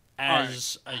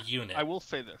as a unit? I will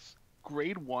say this: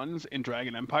 grade 1s in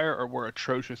Dragon Empire were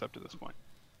atrocious up to this point.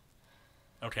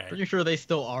 Okay. Pretty sure they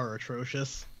still are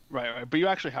atrocious. Right. But you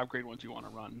actually have grade 1s you want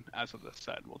to run as of this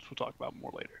set, which we'll talk about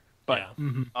more later. But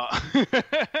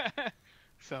yeah.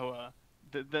 So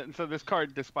this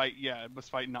card, despite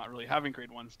not really having grade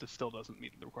 1s, this still doesn't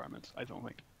meet the requirements. I don't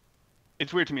think.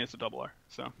 It's weird to me. It's a double R.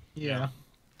 So yeah.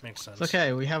 Makes sense. It's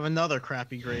okay. We have another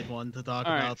crappy grade 1 to talk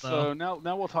about, though. So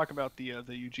now we'll talk about the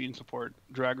Eugene support,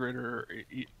 Drag Ritter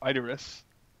Idaris.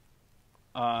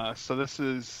 So this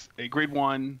is a grade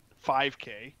 1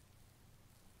 5K.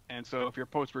 And so if your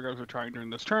opponent's regards are trying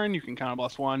during this turn, you can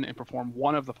counterblast 1 and perform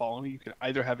one of the following. You can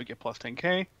either have it get plus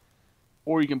 10k,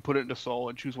 or you can put it into soul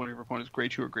and choose one of your opponent's grade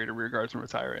 2 or greater rear guards and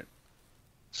retire it.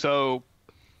 So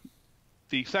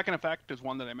the second effect is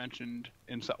one that I mentioned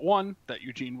in set 1 that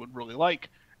Eugene would really like,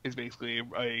 is basically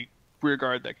a rear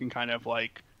guard that can kind of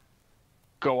like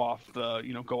go off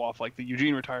like the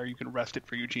Eugene retire. You can rest it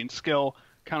for Eugene's skill,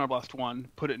 counterblast 1,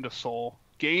 put it into soul,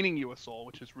 gaining you a soul,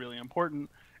 which is really important,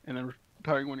 and then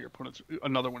retiring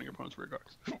another one of your opponent's rear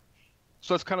guards.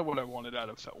 So that's kind of what I wanted out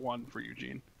of set 1 for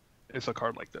Eugene. It's a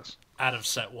card like this. Out of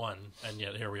set 1, and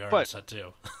yet here we are in set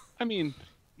 2. I mean,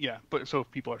 yeah, but so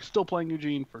if people are still playing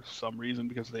Eugene for some reason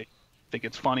because they think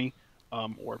it's funny,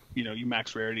 or you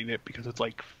max rarity it because it's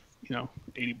like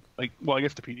 80, like, well, I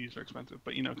guess the PDs are expensive,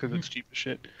 but because it's cheap as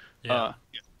shit. Yeah.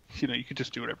 You could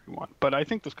just do whatever you want. But I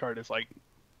think this card is like,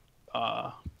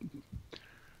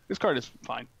 this card is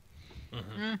fine.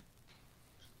 Mm-hmm.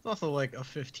 It's also like a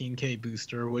 15k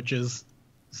booster, which is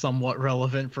somewhat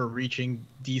relevant for reaching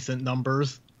decent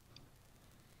numbers.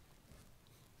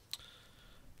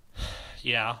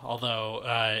 Yeah, although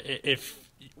if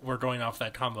we're going off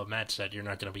that combo Matt said, you're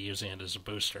not going to be using it as a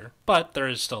booster. But there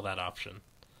is still that option,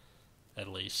 at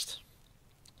least.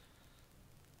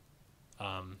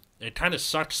 It kind of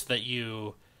sucks that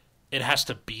it has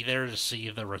to be there to see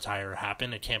the retire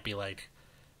happen. It can't be like,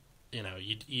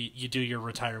 you do your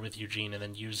retire with Eugene and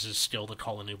then use his skill to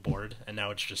call a new board, and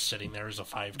now it's just sitting there as a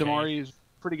 5k. Damari is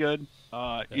pretty good.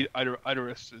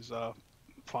 Idaris is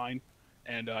fine.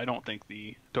 And I don't think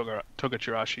the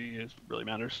Togachirashi really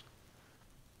matters.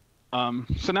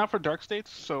 So now for Dark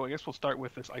States. So I guess we'll start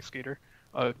with this Ice Skater.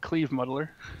 Cleave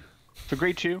Muddler. It's a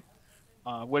grade 2.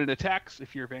 When it attacks,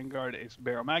 if your Vanguard is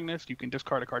Barrow Magnus, you can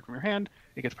discard a card from your hand.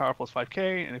 It gets powerful as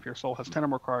 5k, and if your soul has 10 or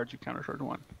more cards, you countercharge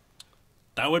 1.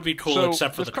 That would be cool,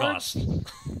 except for the cost.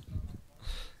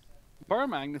 Barrow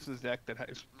Magnus's deck that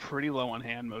is pretty low on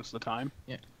hand most of the time.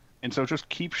 Yeah. And so just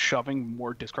keep shoving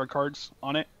more discard cards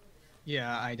on it.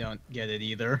 Yeah, I don't get it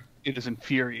either. It is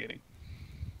infuriating.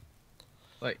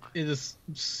 Like, it is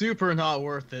super not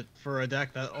worth it for a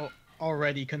deck that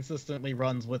already consistently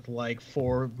runs with like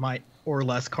 4 or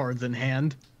less cards in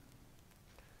hand.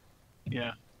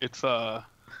 Yeah, it's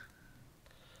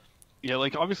yeah,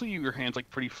 like obviously your hand's like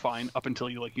pretty fine up until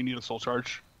you need a soul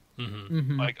charge,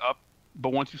 like up. But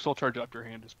once you soul charge up, your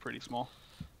hand is pretty small.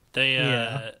 They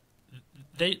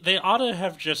ought to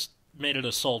have just made it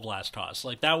a soul blast cost.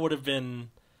 Like that would have been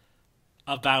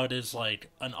about as like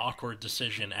an awkward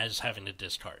decision as having to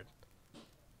discard.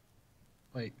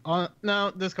 Like,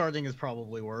 no, discarding is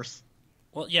probably worse.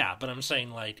 Well, yeah, but I'm saying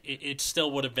like it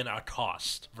still would have been a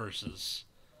cost versus,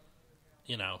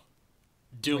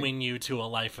 dooming you to a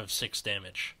life of 6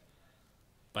 damage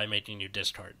by making you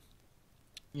discard.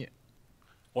 Yeah.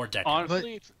 Or deck.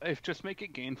 Honestly, if just make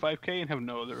it gain 5k and have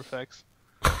no other effects.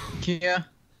 Yeah.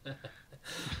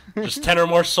 Just 10 or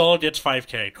more soul gets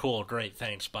 5k. Cool, great,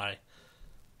 thanks, bye.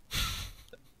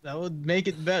 That would make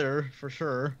it better, for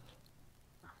sure.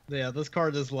 Yeah, this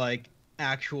card is, like,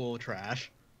 actual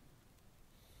trash.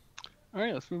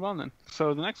 Alright, let's move on then.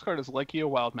 So the next card is Lycia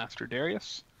Wildmaster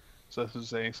Darius. So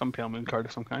this is some Pale Moon card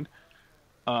of some kind.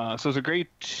 So it's a grade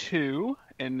 2,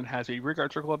 and it has a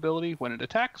Rearguard Circle ability. When it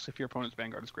attacks, if your opponent's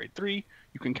Vanguard is grade 3,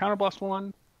 you can counterblast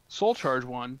 1, Soul Charge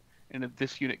 1, and if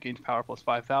this unit gains power plus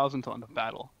 5,000 until end of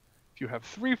battle. If you have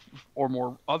 3 or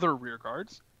more other rear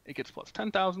guards, it gets plus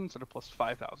 10,000 instead of plus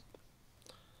 5,000.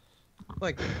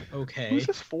 Like, okay. Who's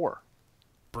this for?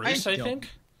 Bruce, I think?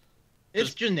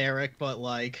 It's generic, but,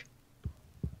 like,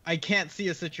 I can't see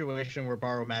a situation where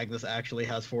Borrow Magnus actually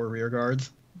has 4 rear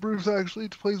guards. Bruce actually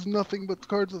plays nothing but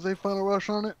cards that say Final Rush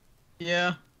on it.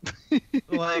 Yeah.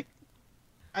 Like,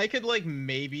 I could, like,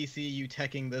 maybe see you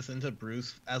teching this into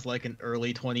Bruce as, like, an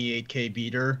early 28k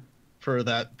beater for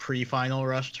that pre-Final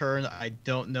Rush turn. I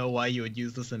don't know why you would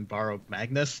use this in Borrowed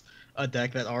Magnus, a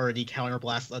deck that already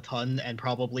counterblasts a ton and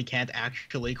probably can't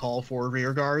actually call for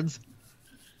rear guards.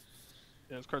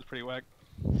 Yeah, this card's pretty whack.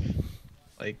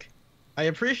 Like, I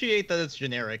appreciate that it's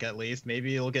generic, at least.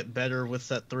 Maybe it'll get better with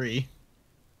set 3.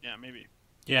 Yeah, maybe.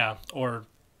 Yeah, or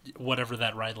whatever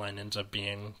that ride line ends up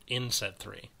being in set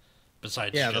 3,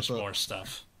 besides just more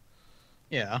stuff.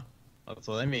 Yeah, that's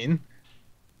what I mean.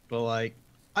 But, like,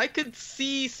 I could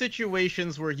see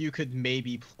situations where you could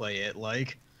maybe play it,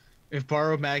 like, if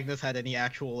Borrow Magnus had any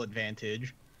actual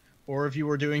advantage, or if you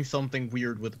were doing something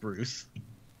weird with Bruce.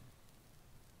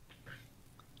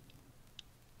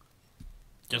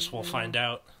 Guess we'll find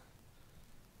out.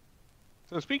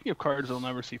 So speaking of cards you'll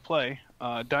never see play,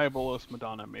 Diabolos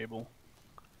Madonna Mabel.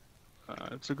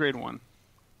 It's a grade 1.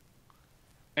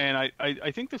 And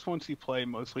I think this won't see play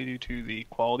mostly due to the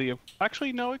quality of...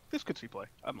 Actually, no, this could see play.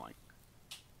 I'm lying.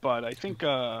 But I think...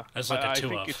 As like a I 2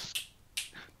 think of. it's...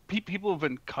 People have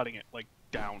been cutting it, like,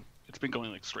 down. It's been going,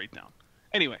 like, straight down.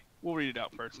 Anyway, we'll read it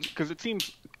out first, because it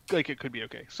seems like it could be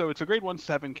okay. So it's a grade 1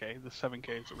 7k. The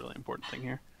 7k is a really important thing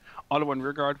here. Auto 1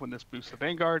 Rearguard when this boosts the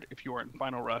Vanguard. If you are in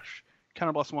Final Rush,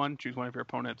 counterblast 1, choose one of your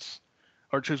opponents,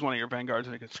 or choose one of your Vanguards,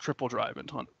 and it gets triple drive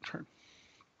until end of turn.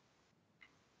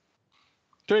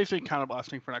 So basically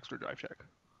counterblasting for an extra drive check.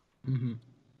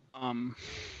 Mm-hmm.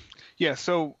 Yeah,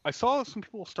 so I saw some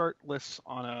people start lists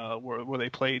on where they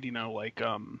played, you know, like 2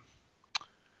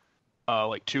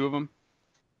 of them.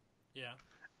 Yeah.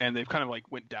 And they've kind of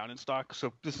like went down in stock.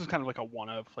 So this is kind of like a one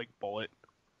of like bullet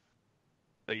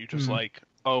that you just like,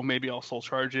 oh, maybe I'll soul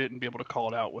charge it and be able to call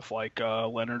it out with like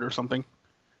Leonard or something.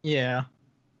 Yeah.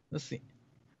 Let's see.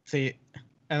 See,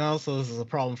 and also this is a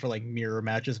problem for like mirror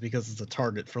matches because it's a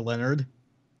target for Leonard.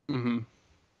 Mm-hmm.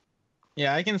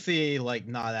 Yeah, I can see like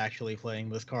not actually playing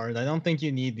this card. I don't think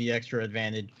you need the extra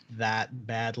advantage that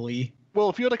badly. Well,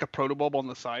 if you had like a protobulb on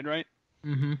the side, right?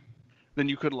 Mm-hmm. Then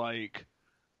you could like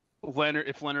Leonard,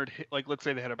 if Leonard hit, like let's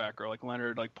say they had a back row, like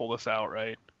Leonard like pull this out,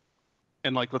 right?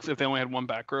 And like if they only had one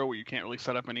back row where you can't really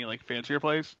set up any like fancier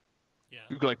plays, Yeah.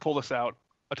 you could like pull this out,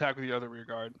 attack with the other rear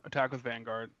guard, attack with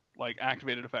Vanguard, like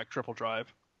activated effect, triple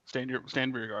drive, stand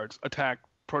rear guards, attack,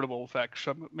 protobulb effect,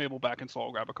 shove Mabel back in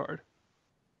soul, grab a card.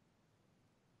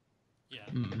 Yeah.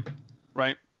 Mm.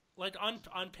 Right? Like on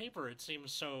paper it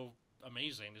seems so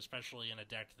amazing, especially in a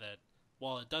deck that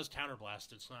while it does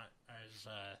counterblast, it's not as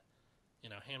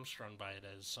hamstrung by it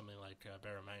as something like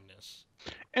Barra Magnus.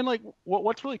 And like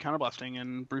what's really counterblasting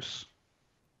in Bruce?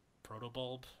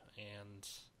 Protobulb and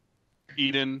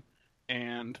Eden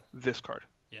and this card.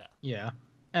 Yeah. Yeah.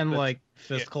 And like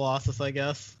Fist Colossus, I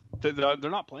guess. They're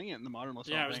not playing it in the modern list.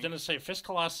 Yeah, I was gonna say Fist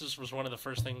Colossus was one of the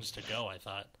first things to go, I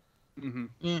thought. Mm-hmm.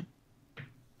 Yeah.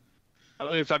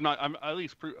 At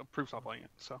least Proof's not playing it,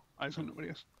 so I assume nobody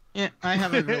is. Yeah, I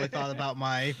haven't really thought about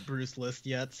my Bruce list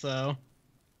yet, so.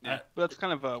 Yeah, but that's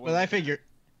kind of But I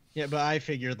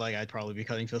figured like I'd probably be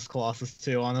cutting Fist Colossus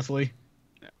too, honestly.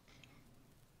 Yeah.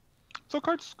 So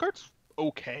cards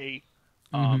okay.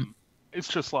 Mm-hmm. It's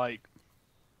just like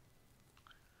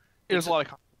there's a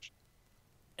lot of.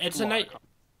 It's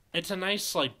a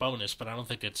nice like bonus, but I don't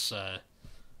think it's a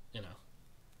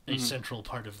central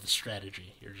part of the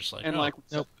strategy. You're just like,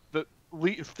 nope. The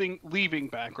leaving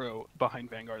back row behind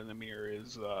Vanguard in the mirror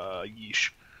is yeesh.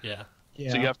 Yeah.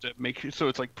 Yeah. So you have to so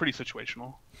it's like pretty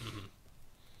situational. Mm-hmm.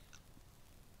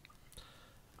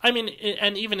 I mean,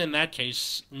 and even in that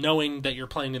case, knowing that you're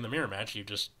playing in the mirror match, you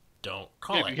just don't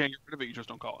call it. If you can't get rid of it, you just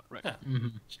don't call it, right? Yeah. Mm-hmm.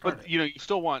 But you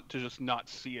still want to just not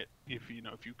see it if you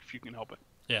can help it.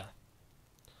 Yeah.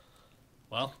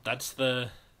 Well, that's the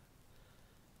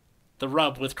the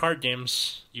rub with card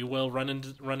games. You will run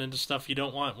into stuff you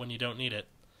don't want when you don't need it.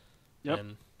 Yep.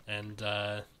 And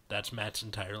that's Matt's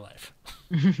entire life.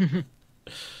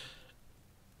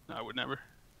 I would never.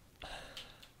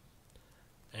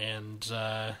 And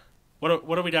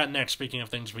what do we got next? Speaking of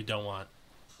things we don't want.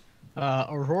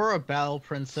 Aurora Battle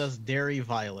Princess Dairy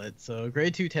Violet. So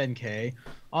grade 2 10k.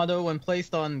 Auto, when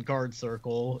placed on guard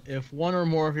circle, if one or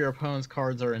more of your opponent's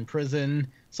cards are in prison,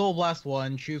 Soul Blast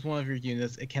 1, choose one of your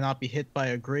units. It cannot be hit by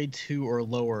a grade 2 or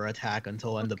lower attack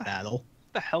until end of battle.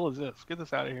 What the hell is this? Get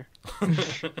this out of here.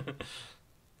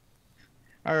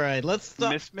 Alright, let's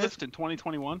stop. Missed in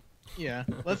 2021? Yeah,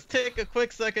 let's take a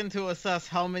quick second to assess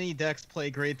how many decks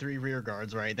play grade 3 rear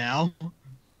guards right now.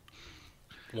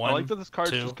 I like that this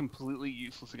card's 2. just completely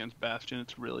useless against Bastion.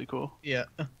 It's really cool. Yeah,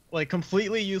 like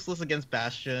completely useless against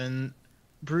Bastion.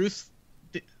 Bruce,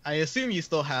 I assume you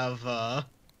still have.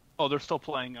 Oh, they're still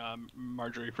playing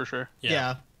Marjorie for sure.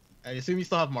 Yeah, I assume you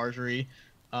still have Marjorie.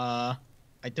 I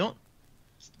don't.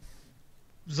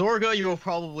 Zorga, you will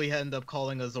probably end up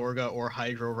calling a Zorga or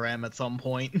Hydro Ram at some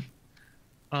point.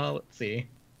 Let's see.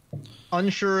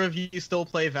 Unsure if you still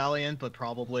play Valiant, but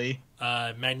probably.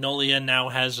 Magnolia now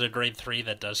has a grade 3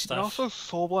 that does stuff. And also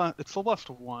Soul Blast. It's Soul Blast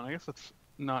 1. I guess it's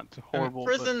not horrible.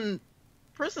 Prison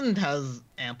has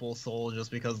ample soul just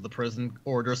because the prison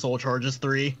order soul charges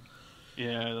 3.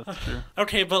 Yeah, that's true.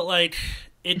 Okay, but like,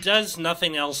 it does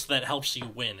nothing else that helps you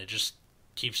win. It just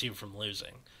keeps you from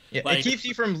losing. Yeah, like, it keeps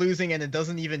you from losing, and it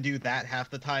doesn't even do that half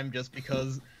the time just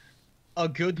because a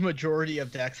good majority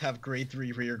of decks have grade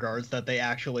 3 rear guards that they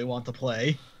actually want to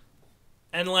play.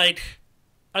 And like,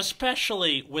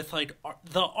 especially with like,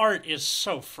 the art is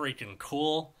so freaking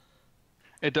cool.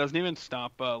 It doesn't even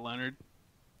stop Leonard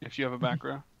if you have a back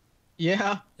row.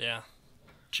 Yeah. Yeah.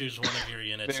 Choose one of your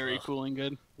units. Very cool and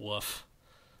good. Woof.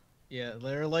 Yeah,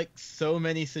 there are like so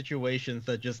many situations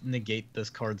that just negate this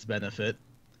card's benefit.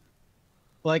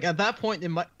 Like at that point,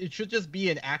 it should just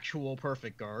be an actual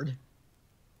perfect guard.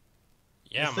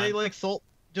 Yeah,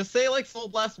 just say like Soul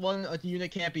Blast 1, a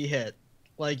unit can't be hit.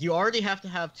 Like you already have to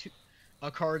have a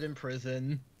card in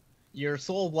prison. You're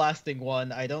Soul Blasting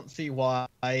 1. I don't see why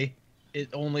it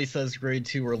only says grade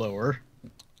 2 or lower.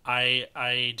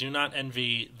 I do not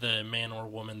envy the man or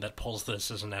woman that pulls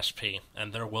this as an SP,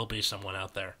 and there will be someone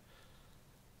out there.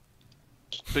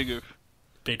 Big oof.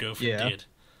 Big oof, yeah. indeed.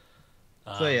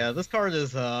 So yeah, this card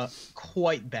is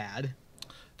quite bad.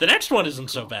 The next one isn't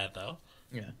so bad, though.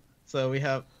 Yeah. So we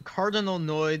have Cardinal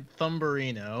Noid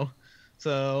Thumbarino.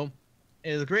 So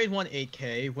it is grade 1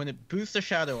 8k. When it boosts a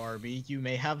Shadow Army, you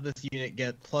may have this unit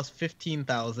get plus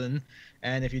 15,000.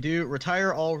 And if you do,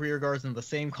 retire all rear guards in the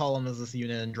same column as this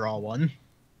unit and draw 1.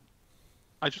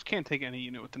 I just can't take any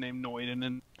unit with the name Noid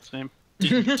in its name.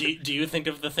 Do you think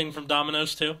of the thing from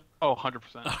Domino's, too? Oh,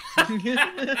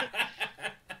 100%.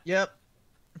 Yep.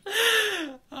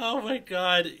 Oh my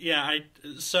god. Yeah,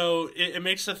 so it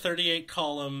makes a 38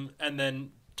 column and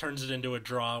then turns it into a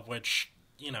draw, which,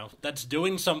 you know, that's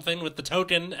doing something with the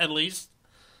token, at least.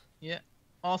 Yeah.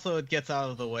 Also, it gets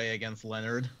out of the way against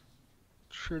Leonard.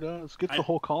 Sure does. Gets the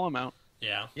whole column out.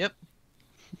 Yeah. Yep.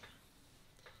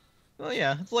 Well,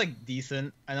 yeah, it's like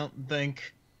decent. I don't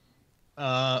think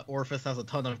Orphis has a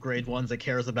ton of grade 1s it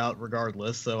cares about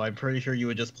regardless, so I'm pretty sure you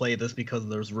would just play this because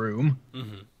there's room.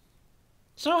 Mm-hmm.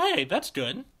 So hey, that's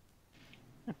good.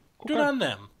 Good on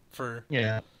them for...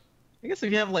 Yeah. I guess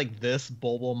if you have like this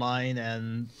Bulbul Mine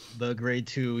and the grade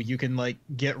 2, you can like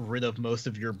get rid of most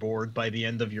of your board by the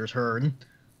end of your turn.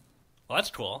 Well, that's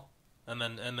cool. And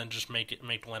then just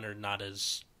make Leonard not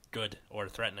as good or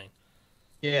threatening.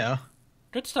 Yeah.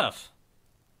 Good stuff.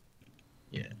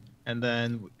 Yeah. And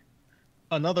then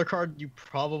another card you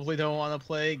probably don't want to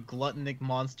play, Gluttonic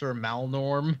Monster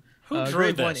Malnorm. Who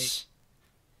drew this?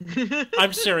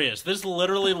 I'm serious. This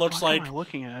literally looks like... What am I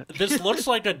looking at? This looks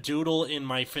like a doodle in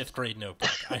my 5th grade notebook,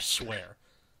 I swear.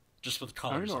 Just with I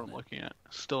don't colors know what in I'm it. looking at.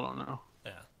 Still don't know.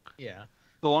 Yeah. Yeah.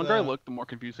 The longer I look, the more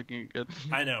confusing it gets.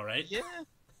 I know, right? Yeah.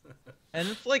 And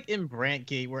it's like in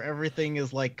Brantgate where everything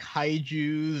is like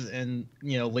kaijus and,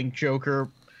 you know, Link Joker,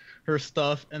 her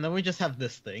stuff, and then we just have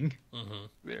this thing. Mm-hmm.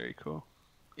 Very cool.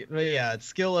 But yeah, its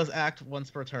skill is act once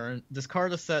per turn.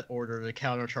 Discard a set order to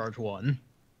countercharge 1.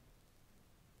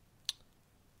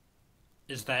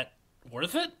 Is that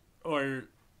worth it? Or...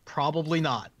 Probably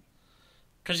not.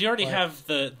 Because you already have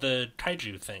the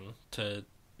kaiju thing to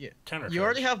countercharge. You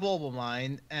already have Bulbul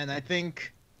Mine, and I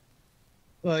think,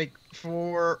 like,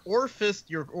 for Orphis,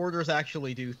 your orders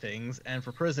actually do things, and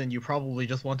for Prison, you probably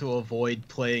just want to avoid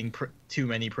playing too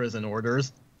many Prison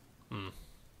orders.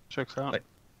 Checks out.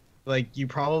 Like, you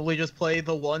probably just play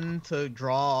the one to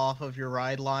draw off of your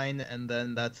ride line, and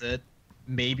then that's it.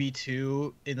 maybe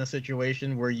 2 in a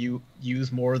situation where you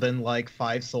use more than like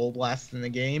 5 Soul Blasts in the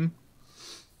game.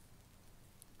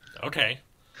 Okay.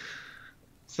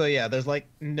 So yeah, there's like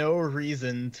no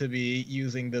reason to be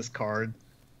using this card.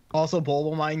 Also,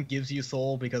 Bulbul Mine gives you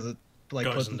soul because it like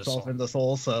Goes puts into itself soul. into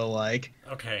soul. So like,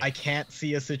 Okay. I can't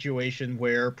see a situation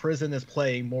where Prison is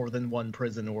playing more than one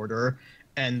Prison order,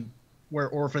 and where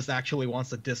Orphis actually wants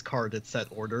to discard its set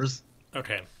orders.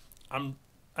 Okay.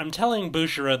 I'm telling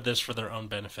Bushiroad this for their own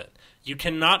benefit. You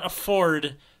cannot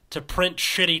afford to print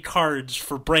shitty cards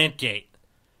for Brantgate.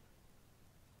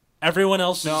 Everyone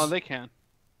else No, they can.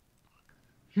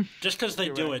 just because they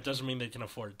You're do right. it doesn't mean they can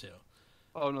afford to.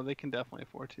 Oh no, they can definitely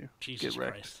afford to. Jesus Get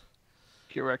wrecked. Christ.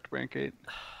 Get wrecked, Brankgate.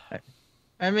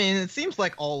 I mean, it seems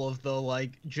like all of the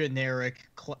like generic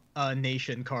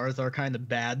nation cards are kind of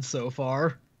bad so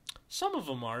far. Some of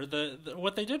them are. The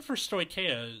what they did for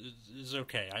Stoicheia is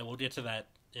okay. I will get to that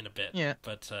in a bit. Yeah.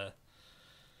 But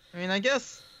I mean, I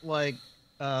guess like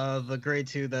the grade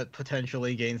 2 that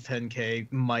potentially gains 10k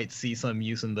might see some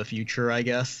use in the future, I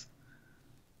guess.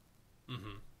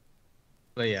 mhm.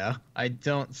 But yeah, I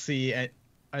don't see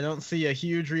a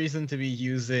huge reason to be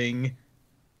using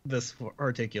this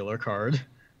particular card.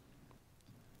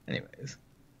 Anyways,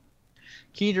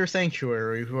 Keter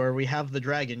Sanctuary, where we have the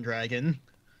Dragon,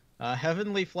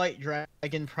 Heavenly Flight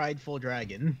Dragon, Prideful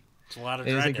Dragon. It's a lot of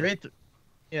It is a dragon.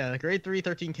 grade 3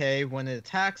 13k. When it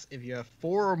attacks, if you have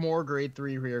 4 or more grade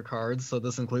 3 rear cards, so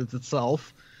this includes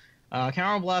itself,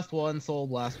 Counter Blast 1, Soul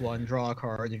Blast 1, draw a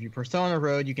card. If you Persona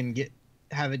Road, you can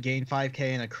have it gain 5k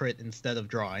and a crit instead of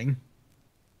drawing.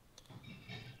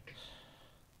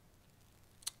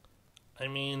 I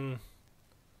mean,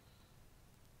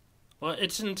 well,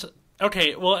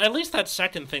 okay. Well, at least that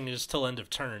second thing is till end of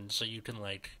turn, so you can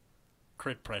like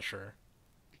crit pressure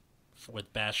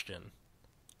with Bastion.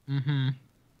 Mm-hmm.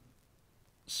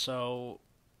 So,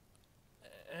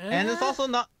 And it's also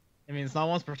not. I mean, it's not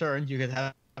once per turn. You could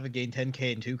have it gain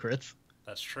 10k and 2 crits.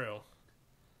 that's true.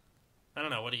 I don't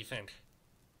know. What do you think?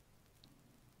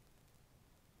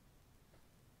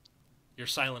 Your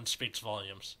silence speaks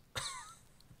volumes.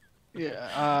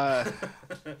 Yeah.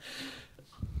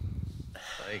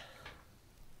 Like,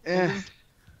 Eh,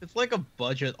 it's like a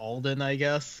budget Alden, I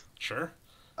guess. Sure.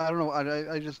 I don't know.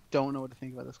 I just don't know what to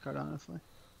think about this card, honestly.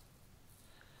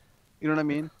 You know what I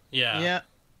mean? Yeah. Yeah.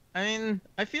 I mean,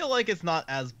 I feel like it's not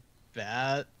as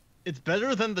bad. It's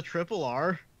better than the Triple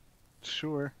R.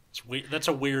 Sure. It's that's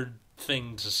a weird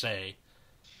thing to say,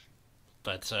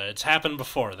 but it's happened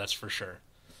before. That's for sure.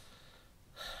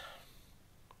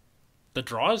 The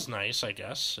draw is nice, I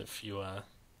guess. If you Yeah,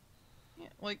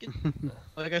 like,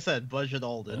 like I said, budget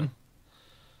Alden.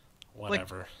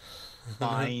 whatever.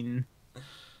 Fine.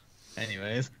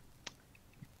 Anyways.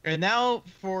 And now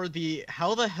for the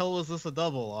how the hell is this a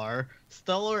double R?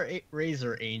 Stellar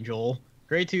Razor Angel.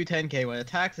 Grade 2 10k. When it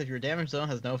attacks, if your damage zone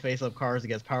has no face-up cards, it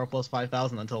gets power plus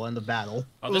 5000 until end of battle.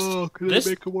 Oh, could this I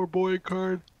make a more buoyant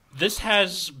card? this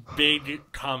has big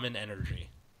common energy.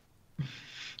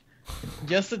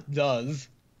 Yes, it does.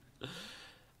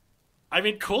 I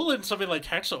mean, cool in something like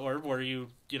Hexa Orb where you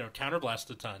counterblast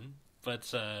a ton,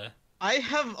 but I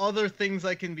have other things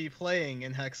I can be playing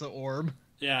in Hexa Orb.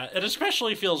 yeah, it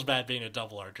especially feels bad being a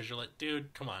double R because you're like,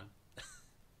 dude, come on.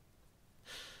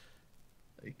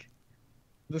 Like,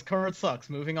 this card sucks.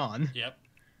 Moving on. Yep.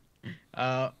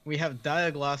 We have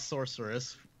Diaglass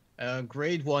Sorceress,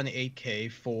 grade 1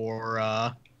 8k for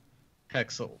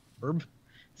Hexa Orb.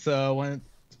 So when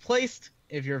it's placed,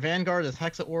 if your Vanguard is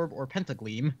Hexa Orb or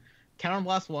Pentagleam,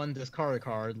 Counterblast 1, discard a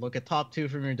card, look at top 2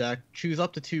 from your deck, choose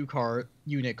up to 2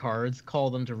 unit cards, call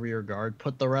them to rear guard,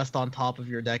 put the rest on top of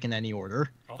your deck in any order.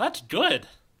 Well, that's good,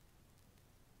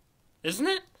 isn't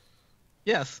it?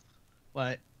 Yes.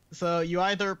 So you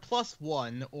either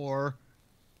 +1 or,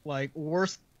 like,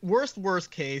 worst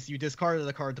case, you discarded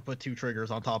a card to put 2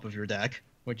 triggers on top of your deck,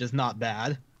 which is not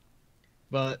bad.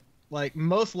 But, like,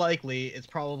 most likely, it's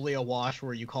probably a wash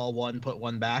where you call 1, put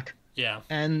 1 back. Yeah.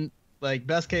 And, like,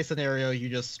 best case scenario, you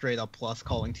just straight up plus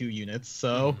calling 2 units.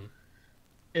 So,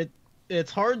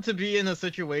 it's hard to be in a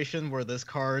situation where this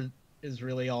card is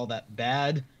really all that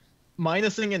bad.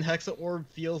 Minusing in Hexa Orb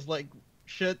feels like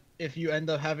shit if you end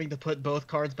up having to put both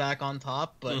cards back on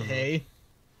top, but hey,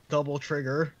 double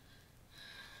trigger.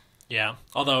 Yeah.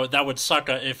 Although that would suck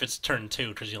if it's turn 2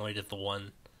 because you only get the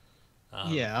 1.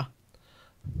 Yeah.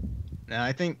 Now,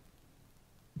 I think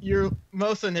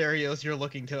most scenarios you're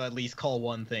looking to at least call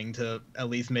one thing to at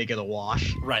least make it a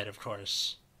wash. Right, of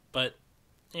course. But,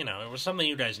 it was something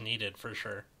you guys needed for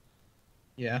sure.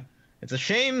 Yeah. It's a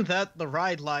shame that the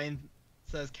ride line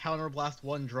says Counterblast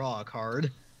 1, draw a card.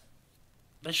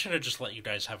 They should have just let you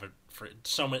guys have a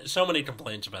So many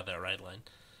complaints about that ride line.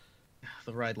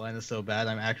 The ride line is so bad,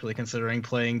 I'm actually considering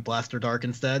playing Blaster Dark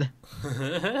instead.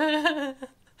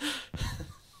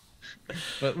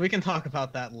 But we can talk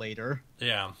about that later.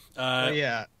 Yeah. But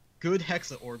yeah, good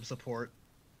Hexa Orb support.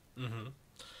 Mm-hmm.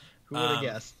 Who would have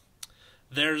guessed?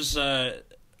 There's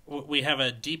we have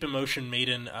a Deep Emotion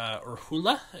Maiden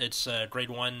Urhula. It's grade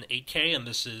 1 8K, and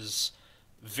this is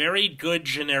very good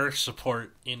generic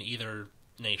support in either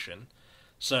nation.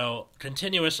 So,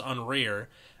 continuous on rear.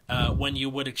 When you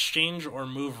would exchange or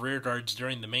move rear guards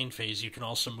during the main phase, you can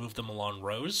also move them along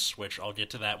rows, which I'll get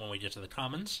to that when we get to the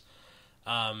commons.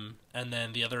 And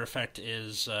then the other effect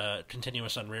is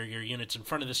continuous on rear. Your units in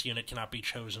front of this unit cannot be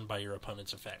chosen by your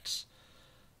opponent's effects.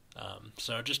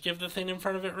 So just give the thing in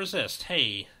front of it resist.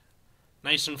 Hey,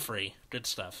 nice and free. Good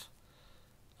stuff.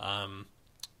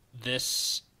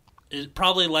 This is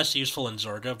probably less useful in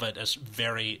Zorga, but it's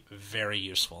very, very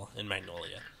useful in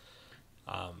Magnolia.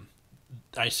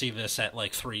 I see this at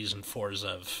like 3s and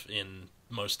 4s in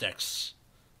most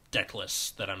deck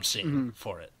lists that I'm seeing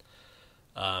for it.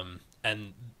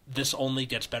 And this only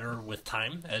gets better with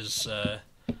time as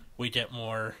we get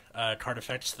more card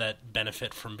effects that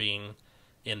benefit from being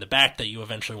in the back that you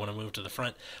eventually want to move to the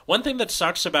front. One thing that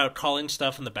sucks about calling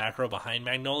stuff in the back row behind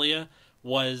Magnolia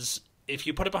was if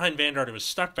you put it behind Vanguard, it was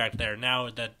stuck back there. Now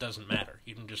that doesn't matter.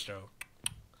 You can just go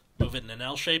move it in an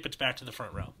L shape, it's back to the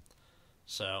front row.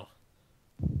 So,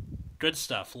 good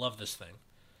stuff. Love this thing.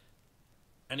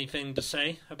 Anything to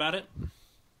say about it?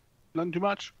 Nothing too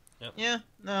much. Yep. Yeah,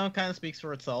 no, kind of speaks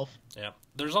for itself. Yeah.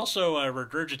 There's also a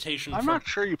regurgitation. I'm not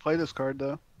sure you play this card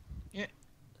though. Yeah,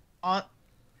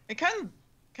 it kind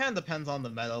of depends on the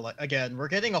meta. Like again, we're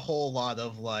getting a whole lot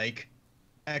of like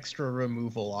extra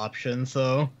removal options,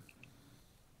 so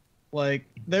like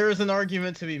there is an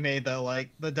argument to be made that like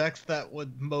the decks that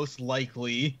would most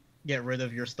likely get rid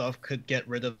of your stuff could get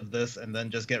rid of this and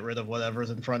then just get rid of whatever's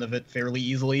in front of it fairly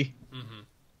easily. Mm-hmm.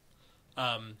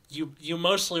 You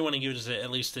mostly want to use it, at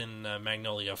least in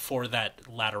Magnolia, for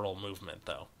that lateral movement,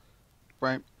 though.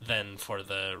 Right. Than for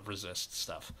the resist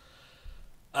stuff.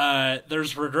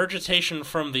 There's Regurgitation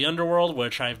from the Underworld,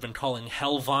 which I've been calling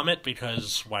Hell Vomit,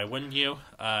 because why wouldn't you?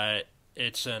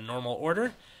 It's a normal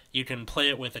order. You can play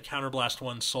it with a Counterblast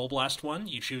 1, Soul Blast 1.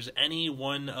 You choose any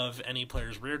one of any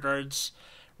player's rear guards,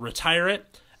 retire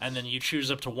it, and then you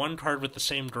choose up to one card with the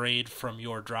same grade from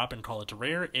your drop and call it to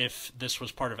rare. If this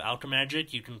was part of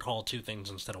Alchemagic, you can call 2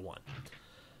 things instead of 1.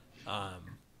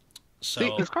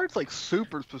 See, this card's like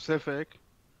super specific.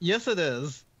 Yes, it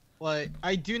is. Like,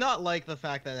 I do not like the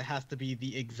fact that it has to be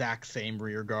the exact same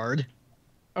rear guard,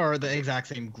 or the exact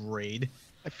same grade.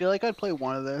 I feel like I'd play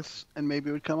one of this, and maybe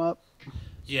it would come up.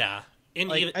 Yeah,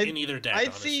 in either deck,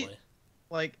 honestly.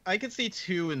 Like, I could see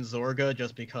 2 in Zorga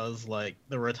just because, like,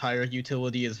 the retire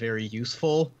utility is very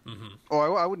useful. Mm-hmm.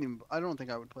 Oh, I wouldn't even... I don't think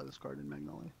I would play this card in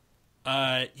Magnolia.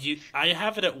 I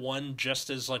have it at 1 just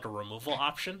as, like, a removal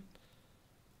option.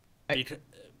 I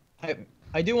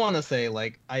do want to say,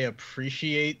 like, I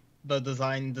appreciate the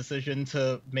design decision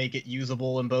to make it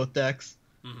usable in both decks.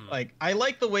 Mm-hmm. Like, I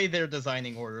like the way they're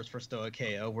designing orders for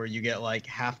Stoicheia, where you get, like,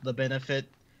 half the benefit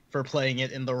for playing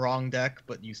it in the wrong deck,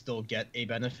 but you still get a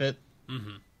benefit.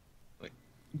 Mm-hmm. Like,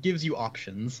 gives you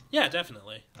options. Yeah,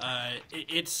 definitely.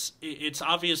 It's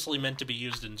obviously meant to be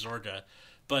used in Zorga,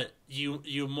 but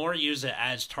you more use it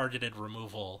as targeted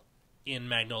removal in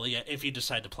Magnolia if you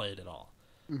decide to play it at all.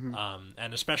 Mm-hmm.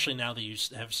 And especially now that you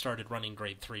have started running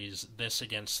grade 3s, this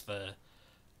against the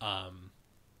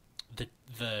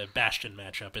Bastion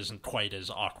matchup isn't quite as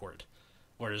awkward.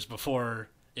 Whereas before,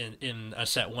 in a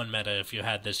set 1 meta, if you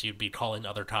had this, you'd be calling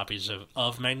other copies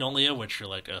of Magnolia, which you're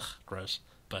like, ugh, gross.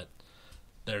 But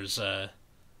there's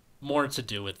more to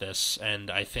do with this,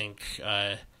 and I think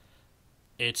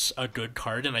it's a good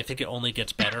card, and I think it only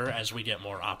gets better as we get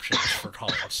more options for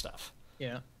calling stuff.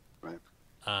 Yeah. Right.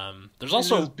 There's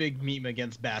also this big meme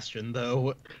against Bastion,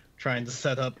 though, trying to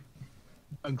set up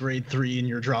a grade 3 in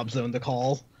your drop zone to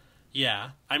call. Yeah.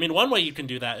 I mean, one way you can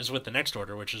do that is with the next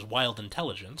order, which is Wild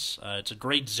Intelligence. It's a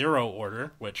grade 0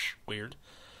 order, which, weird.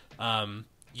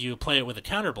 You play it with a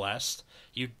Counterblast.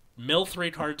 You mill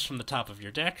 3 cards from the top of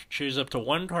your deck, choose up to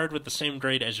 1 card with the same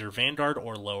grade as your Vanguard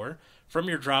or lower from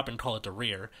your drop and call it to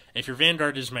rear. If your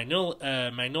Vanguard is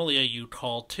Magnolia, you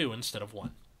call 2 instead of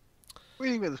 1. What do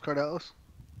you think about this card, Atlas?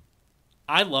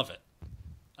 I love it.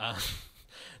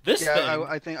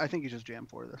 Thing... I think you just jam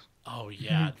for this. Oh,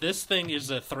 yeah. This thing is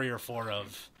a 3 or 4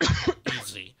 of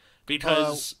easy.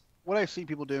 Because... what I see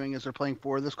people doing is they're playing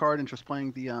 4 of this card and just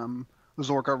playing the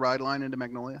Zorka ride line into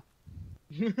Magnolia.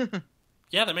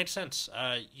 Yeah, that makes sense.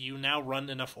 You now run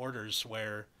enough orders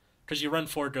where... Because you run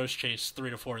 4 Ghost Chase,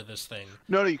 3 to 4 of this thing.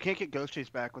 No, you can't get Ghost Chase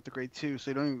back with the grade 2,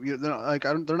 so they're not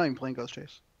even playing Ghost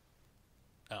Chase.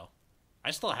 Oh.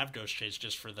 I still have Ghost Chase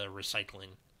just for the recycling.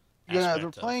 Yeah, they're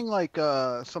playing like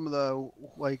some of the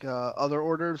other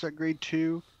orders at grade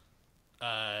 2.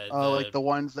 Like the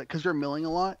ones that, because you're milling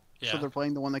a lot, so they're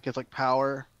playing the one that gets like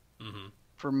power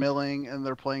for milling, and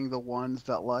they're playing the ones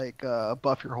that like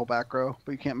buff your whole back row,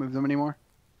 but you can't move them anymore.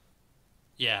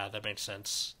 Yeah, that makes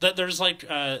sense. There's like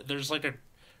a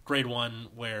grade 1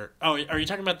 where... Oh, are you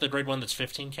talking about the grade 1 that's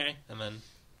 15k and then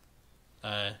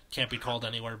can't be called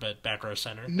anywhere but back row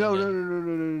center? No.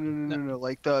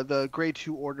 Like the grade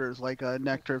 2 orders, like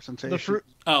Nectar of Sensation. The fruit.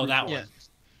 Oh, that one.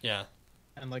 Yeah.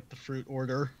 And like the fruit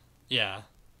order. Yeah.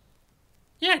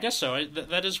 Yeah, I guess so.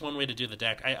 That is one way to do the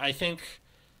deck. I think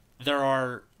there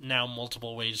are now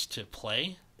multiple ways to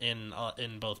play in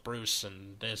both Bruce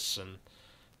and this and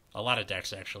a lot of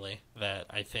decks, actually, that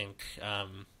I think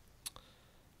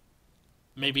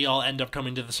maybe I'll end up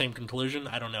coming to the same conclusion.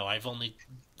 I don't know. I've only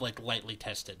lightly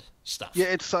tested stuff. Yeah,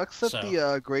 it sucks that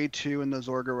the grade 2 and the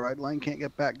Zorga ride line can't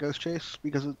get back Ghost Chase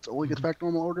because it only gets back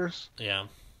normal orders. Yeah.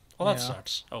 Well, that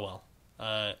sucks. Oh,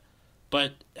 well.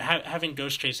 But having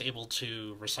Ghost Chase able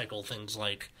to recycle things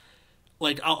like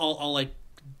I'll like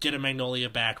get a Magnolia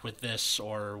back with this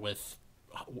or with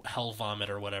Hell Vomit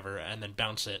or whatever, and then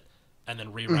bounce it, and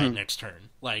then rewrite next turn,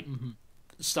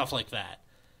 stuff like that.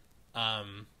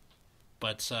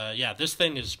 But yeah, this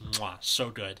thing is so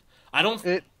good. I don't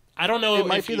know. It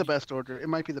might be the best order. It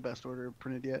might be the best order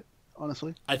printed yet.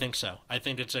 Honestly, I think so. I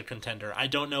think it's a contender. I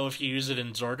don't know if you use it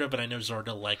in Zorga, but I know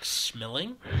Zorga likes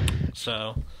milling,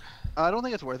 so. I don't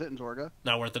think it's worth it in Zorga.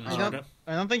 Not worth it in Zorga?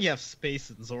 I don't think you have space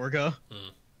in Zorga.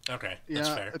 Okay, that's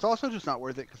fair. It's also just not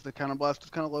worth it because the Counterblast is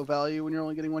kind of low value when you're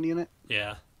only getting 1 unit.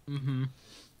 Yeah.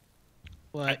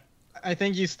 But I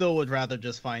think you still would rather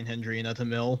just find Hendrina to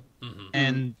mill.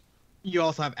 And you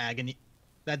also have Agony.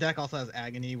 That deck also has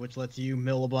Agony, which lets you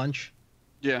mill a bunch.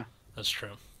 Yeah. That's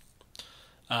true.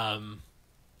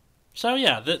 So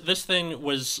yeah, this thing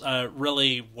was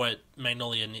really what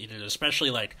Magnolia needed,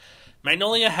 especially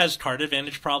Magnolia has card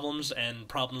advantage problems and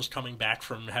problems coming back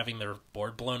from having their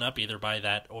board blown up either by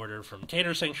that order from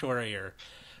Cater Sanctuary or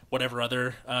whatever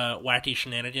other wacky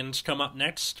shenanigans come up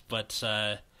next, but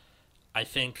I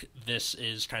think this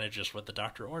is kind of just what the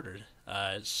doctor ordered.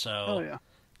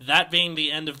 That being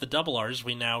the end of the double R's,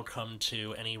 we now come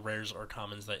to any rares or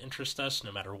commons that interest us,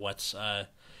 no matter what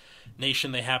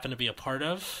nation they happen to be a part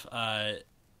of.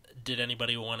 Did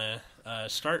anybody want to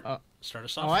start us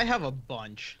off? Oh, I have a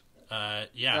bunch.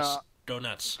 Yes, go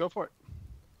nuts. Go for it.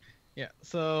 Yeah,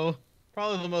 so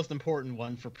probably the most important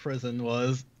one for Prison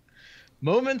was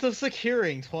Moment of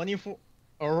Securing 24...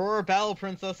 Aurora Battle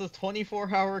Princess's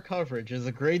 24-hour coverage is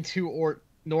a grade 2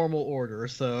 normal order,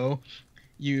 so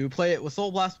you play it with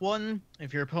Soul Blast 1.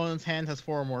 If your opponent's hand has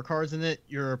 4 or more cards in it,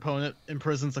 your opponent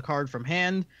imprisons a card from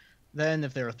hand. Then,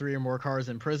 if there are 3 or more cards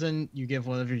in prison, you give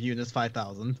one of your units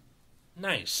 5,000.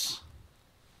 Nice.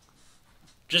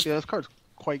 This card's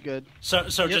quite good. So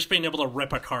just being able to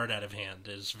rip a card out of hand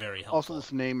is very helpful. Also,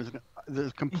 this name is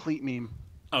a complete meme.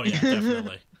 Oh yeah,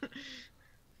 definitely.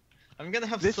 I'm gonna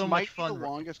have this so much fun. This might be the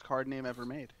longest card name ever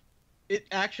made. It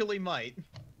actually might.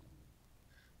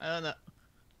 I don't know.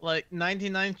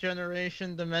 99th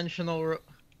generation dimensional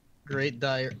Great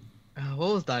Dire.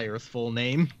 What was Dire's full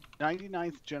name?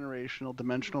 99th generational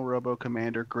dimensional Robo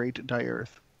Commander Great Dire.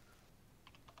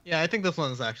 Yeah, I think this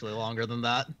one's actually longer than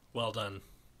that. Well done.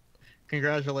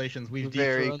 Congratulations, we've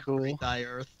very dethroned cool. Great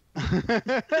Dire.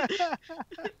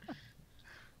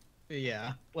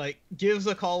 Yeah, gives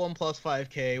a column plus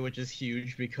 5k, which is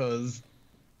huge because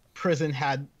Prison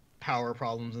had power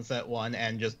problems in set 1,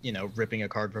 and just, ripping a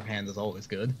card from hand is always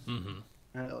good.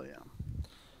 Hell yeah.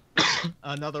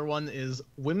 Another one is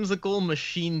Whimsical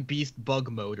Machine Beast Bug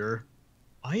Motor.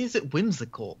 Why is it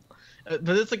whimsical?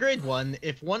 But it's a grade 1.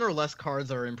 If 1 or less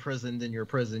cards are imprisoned in your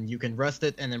prison, you can rest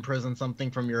it and imprison something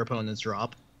from your opponent's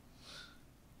drop.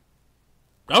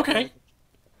 Okay.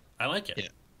 I like it. Yeah.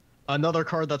 Another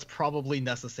card that's probably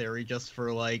necessary just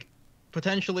for,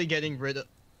 potentially getting rid of...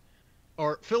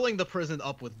 Or filling the prison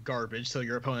up with garbage so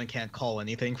your opponent can't call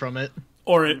anything from it.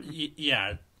 Or,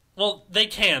 yeah. Well, they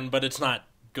can, but it's not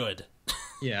good.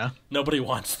 Yeah. Nobody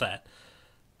wants that.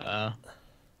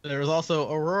 There's also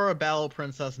Aurora Battle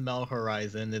Princess Mel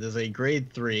Horizon. It is a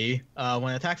grade 3.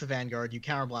 When it attacks a Vanguard, you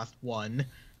counterblast 1.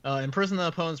 Imprison the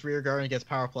opponent's rear guard and gets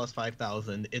power plus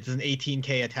 5,000. It's an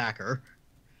 18k attacker.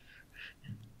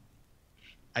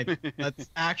 That's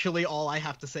actually all I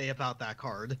have to say about that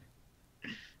card.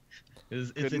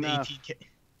 It's an 18k.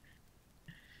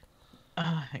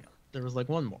 Hang there was like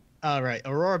one more. All right,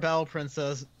 Aurora Battle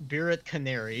Princess, Beerit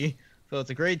Canary. So it's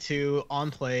a grade 2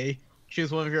 on play.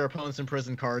 Choose one of your opponent's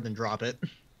imprisoned card and drop it.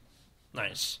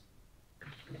 Nice.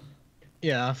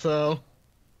 Yeah, so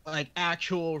like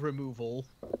actual removal.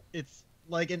 It's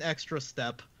like an extra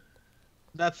step.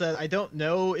 That said, I don't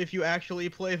know if you actually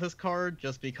play this card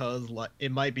just because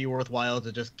it might be worthwhile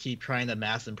to just keep trying to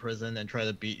mass imprison and try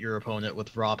to beat your opponent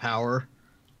with raw power.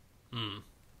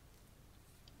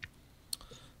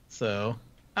 So,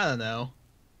 I don't know.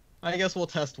 I guess we'll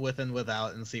test with and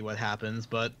without and see what happens,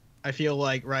 but I feel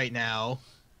like right now,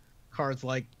 cards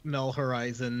like Mel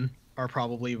Horizon are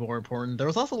probably more important. There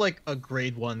was also like a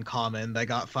grade 1 common that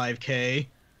got 5k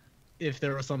if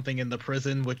there was something in the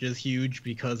prison, which is huge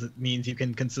because it means you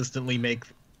can consistently make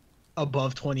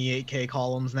above 28k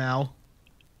columns now.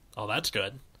 Oh, that's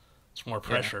good. It's more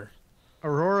pressure. Yeah.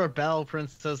 Aurora Battle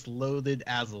Princess Loaded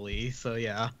Azali. So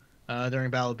yeah,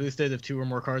 during battle boosted, if 2 or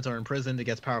more cards are imprisoned, it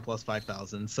gets power plus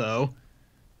 5,000. So,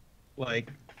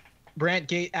 like, Brant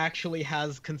Gate actually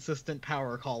has consistent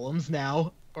power columns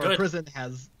now, or Good. Prison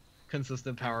has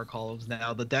consistent power columns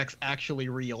now. The deck's actually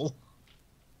real.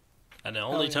 And it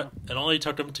only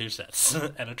took them 2 sets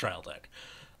and a trial deck.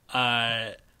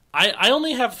 I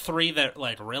only have 3 that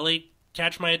like really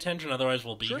catch my attention. Otherwise,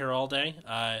 we'll be here all day.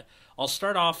 I'll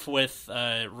start off with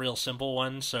a real simple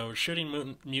one. So,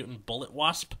 Shooting Mutant Bullet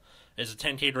Wasp is a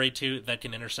 10k grade 2 that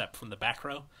can intercept from the back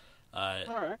row. All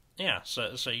right. Yeah,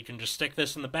 so you can just stick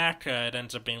this in the back. It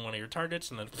ends up being one of your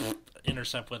targets, and then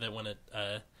intercept with it when it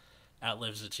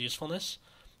outlives its usefulness.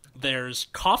 There's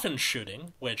Coffin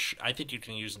Shooting, which I think you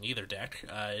can use in either deck.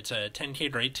 It's a 10k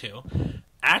grade 2.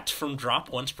 Act from drop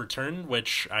once per turn,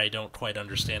 which I don't quite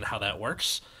understand how that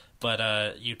works.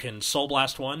 But you can Soul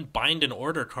Blast 1, bind an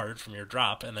order card from your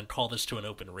drop, and then call this to an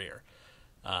open rear.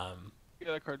 Yeah,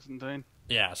 that card's insane.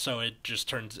 Yeah, so it just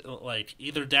turns, like,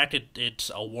 either deck, it's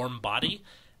a warm body,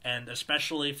 and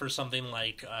especially for something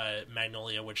like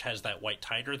Magnolia, which has that white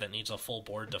tiger that needs a full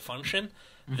board to function,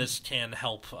 this can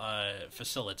help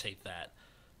facilitate that.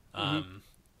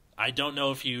 I don't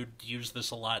know if you'd use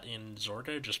this a lot in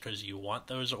Zorda, just because you want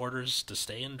those orders to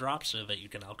stay in drop so that you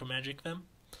can Alchemagic them.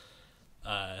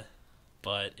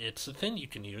 But it's a thing you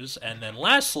can use. And then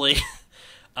lastly,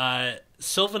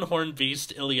 Sylvan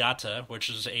Beast Iliata, which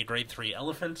is a grade 3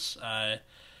 elephant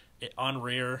on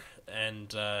rear,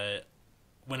 and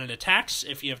when it attacks,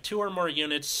 if you have 2 or more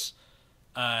units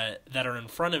that are in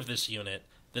front of this unit,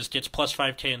 this gets plus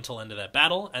 5k until end of that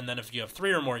battle, and then if you have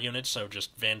 3 or more units, so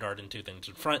just Vanguard and 2 things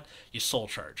in front, you Soul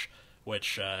Charge,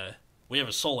 which we have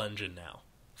a Soul Engine now,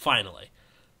 finally.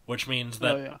 Which means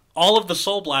that all of the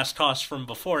Soul Blast costs from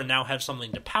before now have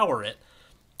something to power it,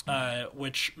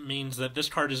 which means that this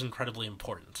card is incredibly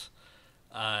important.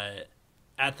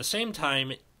 At the same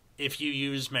time, if you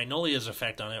use Magnolia's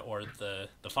effect on it, or the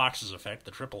Fox's effect,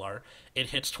 the Triple R, it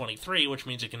hits 23, which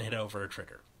means it can hit over a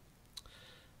trigger.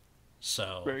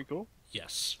 So, very cool.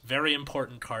 Yes, very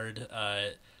important card.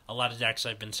 A lot of decks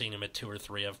I've been seeing him at 2 or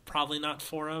 3 of, probably not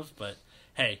 4 of, but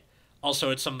hey.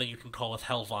 Also, it's something you can call with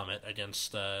Hell Vomit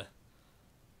against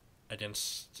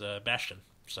Bastion.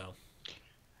 So,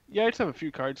 yeah, I just have a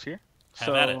few cards here.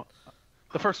 Have at it.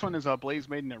 The first one is Blaze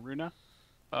Maiden Aruna.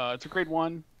 It's a grade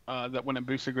 1 that when it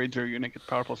boosts a grade 0 unit gets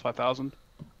power plus 5,000.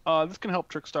 This can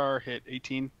help Trickstar hit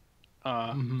 18.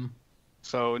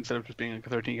 So instead of just being like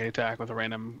a 13k attack with a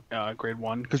random grade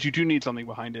 1, because you do need something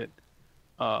behind it,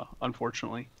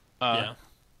 unfortunately. Yeah.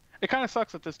 It kind of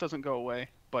sucks that this doesn't go away,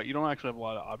 but you don't actually have a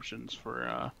lot of options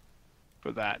for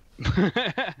that.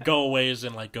 Go away as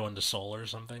in like go into Soul or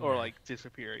something? Or like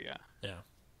disappear, yeah. Yeah.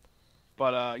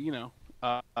 But,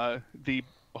 the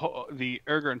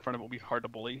Urger in front of it will be hard to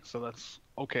bully, so that's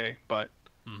okay, but,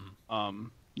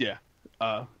 yeah.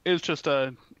 It's just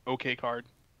a okay card.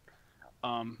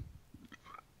 And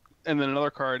then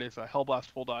another card is a Hellblast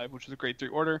Full Dive, which is a grade 3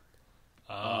 order.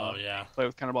 Oh, yeah. Play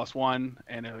with Counterblast 1,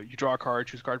 and you draw a card,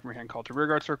 choose a card from your hand called to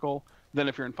Rearguard Circle. Then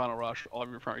if you're in Final Rush, all of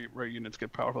your front row units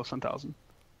get power plus 10,000.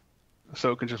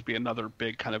 So it can just be another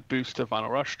big kind of boost to Final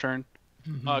Rush turn.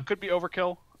 Could be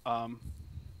overkill,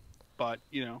 but,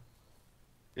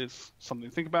 is something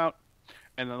to think about.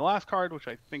 And then the last card, which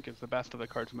I think is the best of the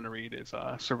cards I'm going to read, is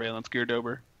Surveillance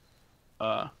Geardober.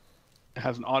 It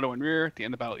has an auto and rear. At the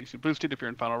end of the battle, you should boost it. If you're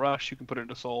in Final Rush, you can put it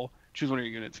into Soul. Choose one of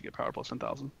your units to get power plus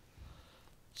 10,000.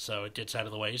 So it gets out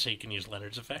of the way so you can use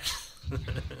Leonard's effect.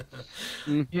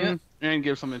 Yeah. And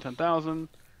give something 10,000,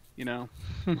 all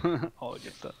the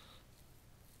good stuff.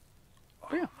 Oh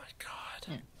my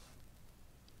god.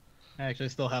 I actually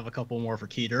still have a couple more for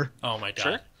Keter. Oh my god.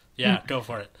 Sure. Yeah, go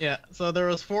for it. Yeah, so there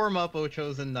was 4 Muppo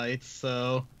Chosen Knights,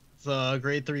 so it's a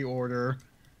grade 3 order.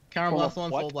 Counterblast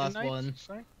Form 1, of Soul what Blast in Knights? 1.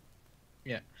 Sorry?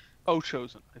 Yeah. Oh,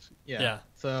 chosen. I see. Yeah. Yeah.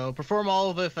 So perform all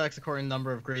of the effects according to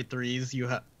number of grade 3s. You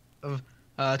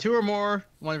have 2 or more,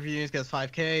 one of your units gets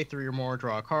 5k, 3 or more,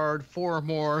 draw a card, 4 or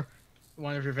more,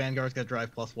 one of your vanguards get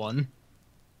drive +1.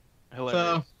 Hilarious.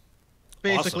 So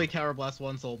basically Awesome. Counterblast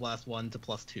 1, Soul Blast 1 to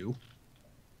 +2.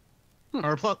 Hmm.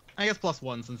 Or I guess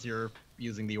 +1 since you're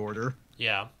using the order.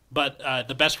 Yeah, but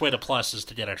the best way to plus is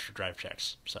to get extra drive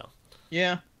checks. So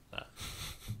Yeah. The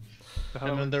And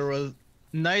hell- then there was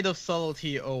Knight of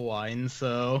Subtlety Owine,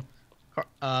 so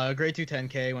grade 2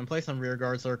 10k. When placed on rear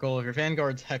guard circle, if your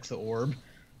vanguard's Hexa Orb,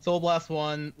 Soul Blast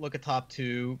 1, look at top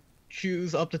 2,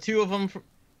 choose up to 2 of them from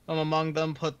among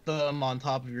them, put them on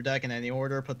top of your deck in any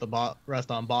order, put the rest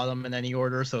on bottom in any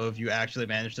order, so if you actually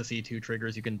manage to see 2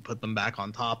 triggers, you can put them back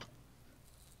on top.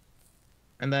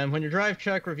 And then when your drive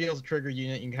check reveals a trigger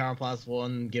unit, you can counterblast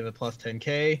 1, give it plus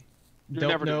 10k. You're Don't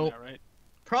never know. doing that, right?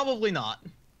 Probably not.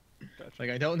 Gotcha. Like,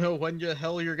 I don't know when the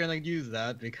hell you're gonna use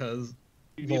that, because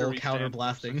You need a Vol restand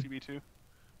counterblasting. for CB2.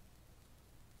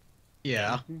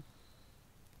 Yeah.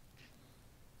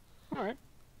 All right.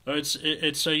 oh,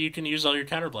 it's so you can use all your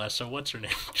counterblasts. So what's her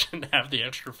name can have the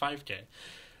extra 5k.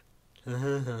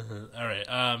 All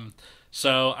right.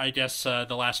 So I guess the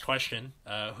last question: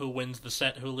 who wins the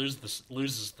set? Who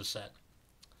loses the set?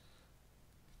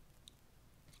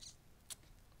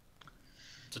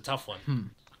 It's a tough one.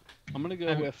 I'm gonna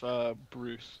go with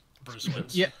Bruce. Bruce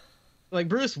wins. Yeah. Like,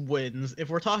 Bruce wins. If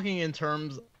we're talking in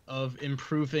terms of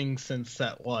improving since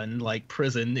set 1, like,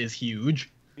 Prison is huge.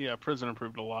 Yeah, Prison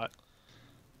improved a lot.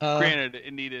 Uh, Granted,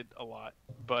 it needed a lot,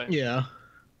 but Yeah.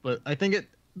 But I think it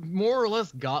more or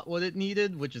less got what it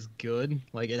needed, which is good.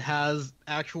 Like, it has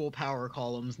actual power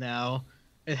columns now.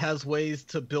 It has ways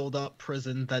to build up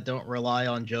Prison that don't rely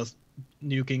on just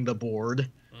nuking the board.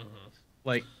 Mm-hmm.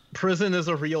 Like, Prison is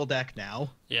a real deck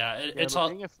now. Yeah, yeah, it's but all.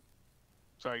 being a-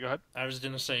 Sorry, go ahead. I was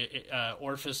gonna say,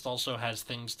 Orphist also has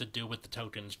things to do with the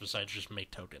tokens besides just make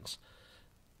tokens,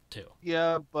 too.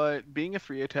 Yeah, but being a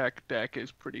free attack deck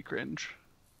is pretty cringe.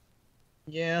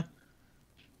 Yeah.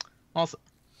 Also,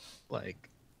 like,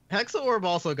 Hexa Orb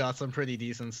also got some pretty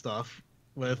decent stuff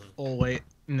with Olwait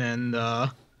and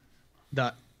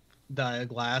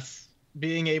Diaglass.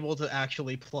 Being able to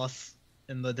actually plus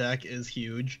in the deck is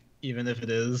huge, even if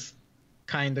it is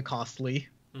kind of costly.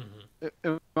 Mm-hmm.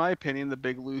 In my opinion, the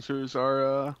big losers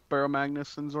are Barrow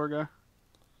Magnus and Zorga.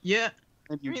 Yeah,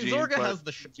 And I mean, Eugene, Zorga but has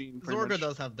the Eugene pretty Zorga much-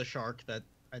 does have the shark that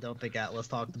I don't think Atlas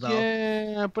talked about.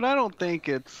 Yeah, but I don't think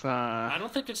it's. I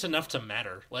don't think it's enough to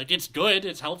matter. Like, it's good,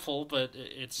 it's helpful, but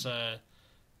it's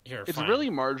here. It's fine. really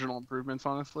marginal improvements,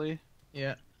 honestly.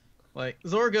 Yeah. Like,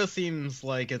 Zorga seems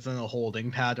like it's in a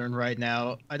holding pattern right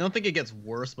now. I don't think it gets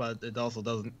worse, but it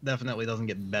also definitely doesn't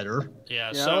get better.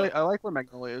 Yeah. Yeah, So I like where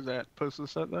Magnolia is at post the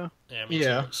set though. yeah, me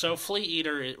Yeah. too. So Fleet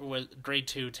Eater it was grade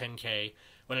 2, 10k.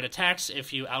 When it attacks,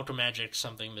 if you auto magic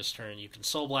something this turn, you can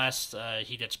Soul Blast.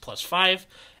 He gets +5,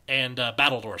 and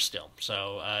Battle Door still.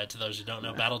 So to those who don't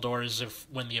know, Battle Door is if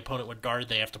when the opponent would guard,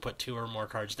 they have to put 2 or more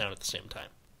cards down at the same time.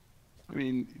 I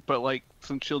mean, but like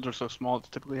since shields are so small, it's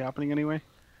typically happening anyway.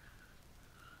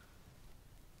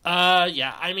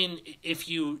 Yeah, I mean, if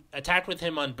you attack with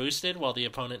him unboosted while the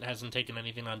opponent hasn't taken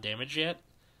anything on damage yet,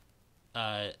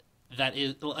 that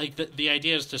is, like, the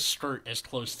idea is to skirt as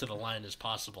close to the line as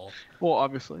possible. Well,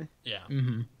 obviously, Yeah,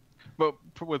 Mm-hmm. but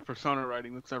with Persona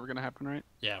writing, that's never gonna happen, right?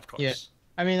 yeah, of course. Yeah.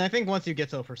 I mean, I think once you get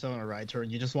to a Persona Ride turn,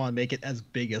 you just want to make it as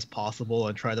big as possible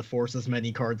and try to force as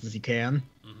many cards as you can.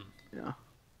 Yeah,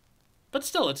 But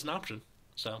still, it's an option,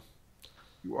 so,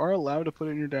 you are allowed to put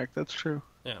it in your deck. That's true.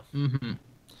 yeah. Mm-hmm.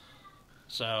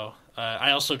 So,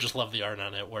 I also just love the art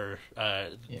on it, where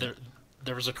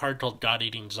there was a card called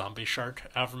God-Eating Zombie Shark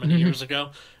however many years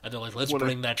ago, and they're like, let's What a-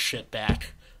 bring that shit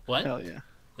back. What? Hell yeah,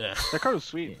 Yeah. that card was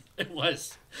sweet. It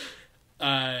was.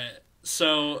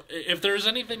 So, if there's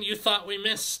anything you thought we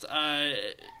missed,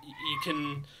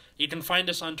 you can find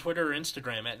us on Twitter or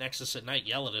Instagram at Nexus at Night.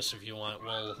 Yell at us if you want.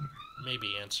 We'll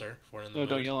maybe answer if we're in the No, mood.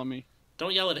 don't yell at me.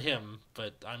 Don't yell at him,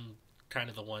 but I'm kind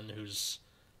of the one who's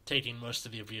taking most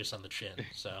of the abuse on the chin.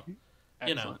 So,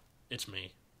 you know, Excellent. it's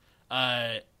me.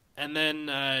 And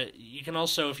then you can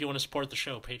also, if you want to support the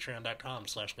show,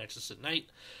 patreon.com/Nexus at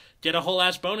Night. Get a whole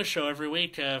ass bonus show every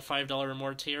week, $5 or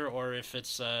more tier, or if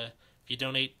it's if you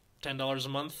donate $10 a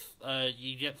month,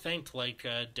 you get thanked like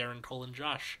Darren, Cole, and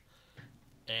Josh.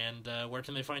 And where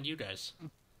can they find you guys?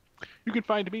 You can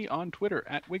find me on Twitter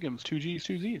at Wiggums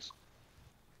 2Gs2Zs.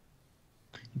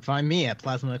 You can find me at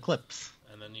Plasma Eclipse.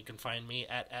 And then you can find me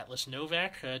at Atlas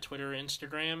Novak, Twitter,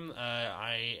 Instagram.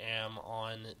 I am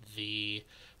on the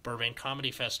Burbank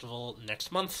Comedy Festival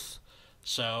next month.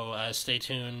 So stay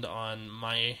tuned on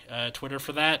my Twitter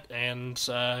for that. And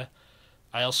I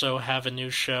also have a new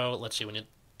show. Let's see when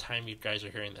time you guys are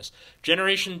hearing this.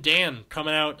 Generation Dan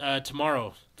coming out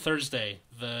tomorrow, Thursday,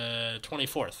 the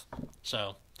 24th.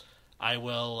 So I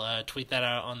will tweet that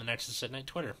out on the Nexus at Night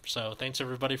Twitter. So thanks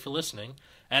everybody for listening.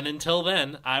 And until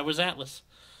then, I was Atlas.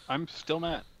 I'm still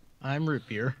Matt. I'm Root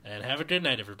Beer. And have a good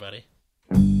night, everybody.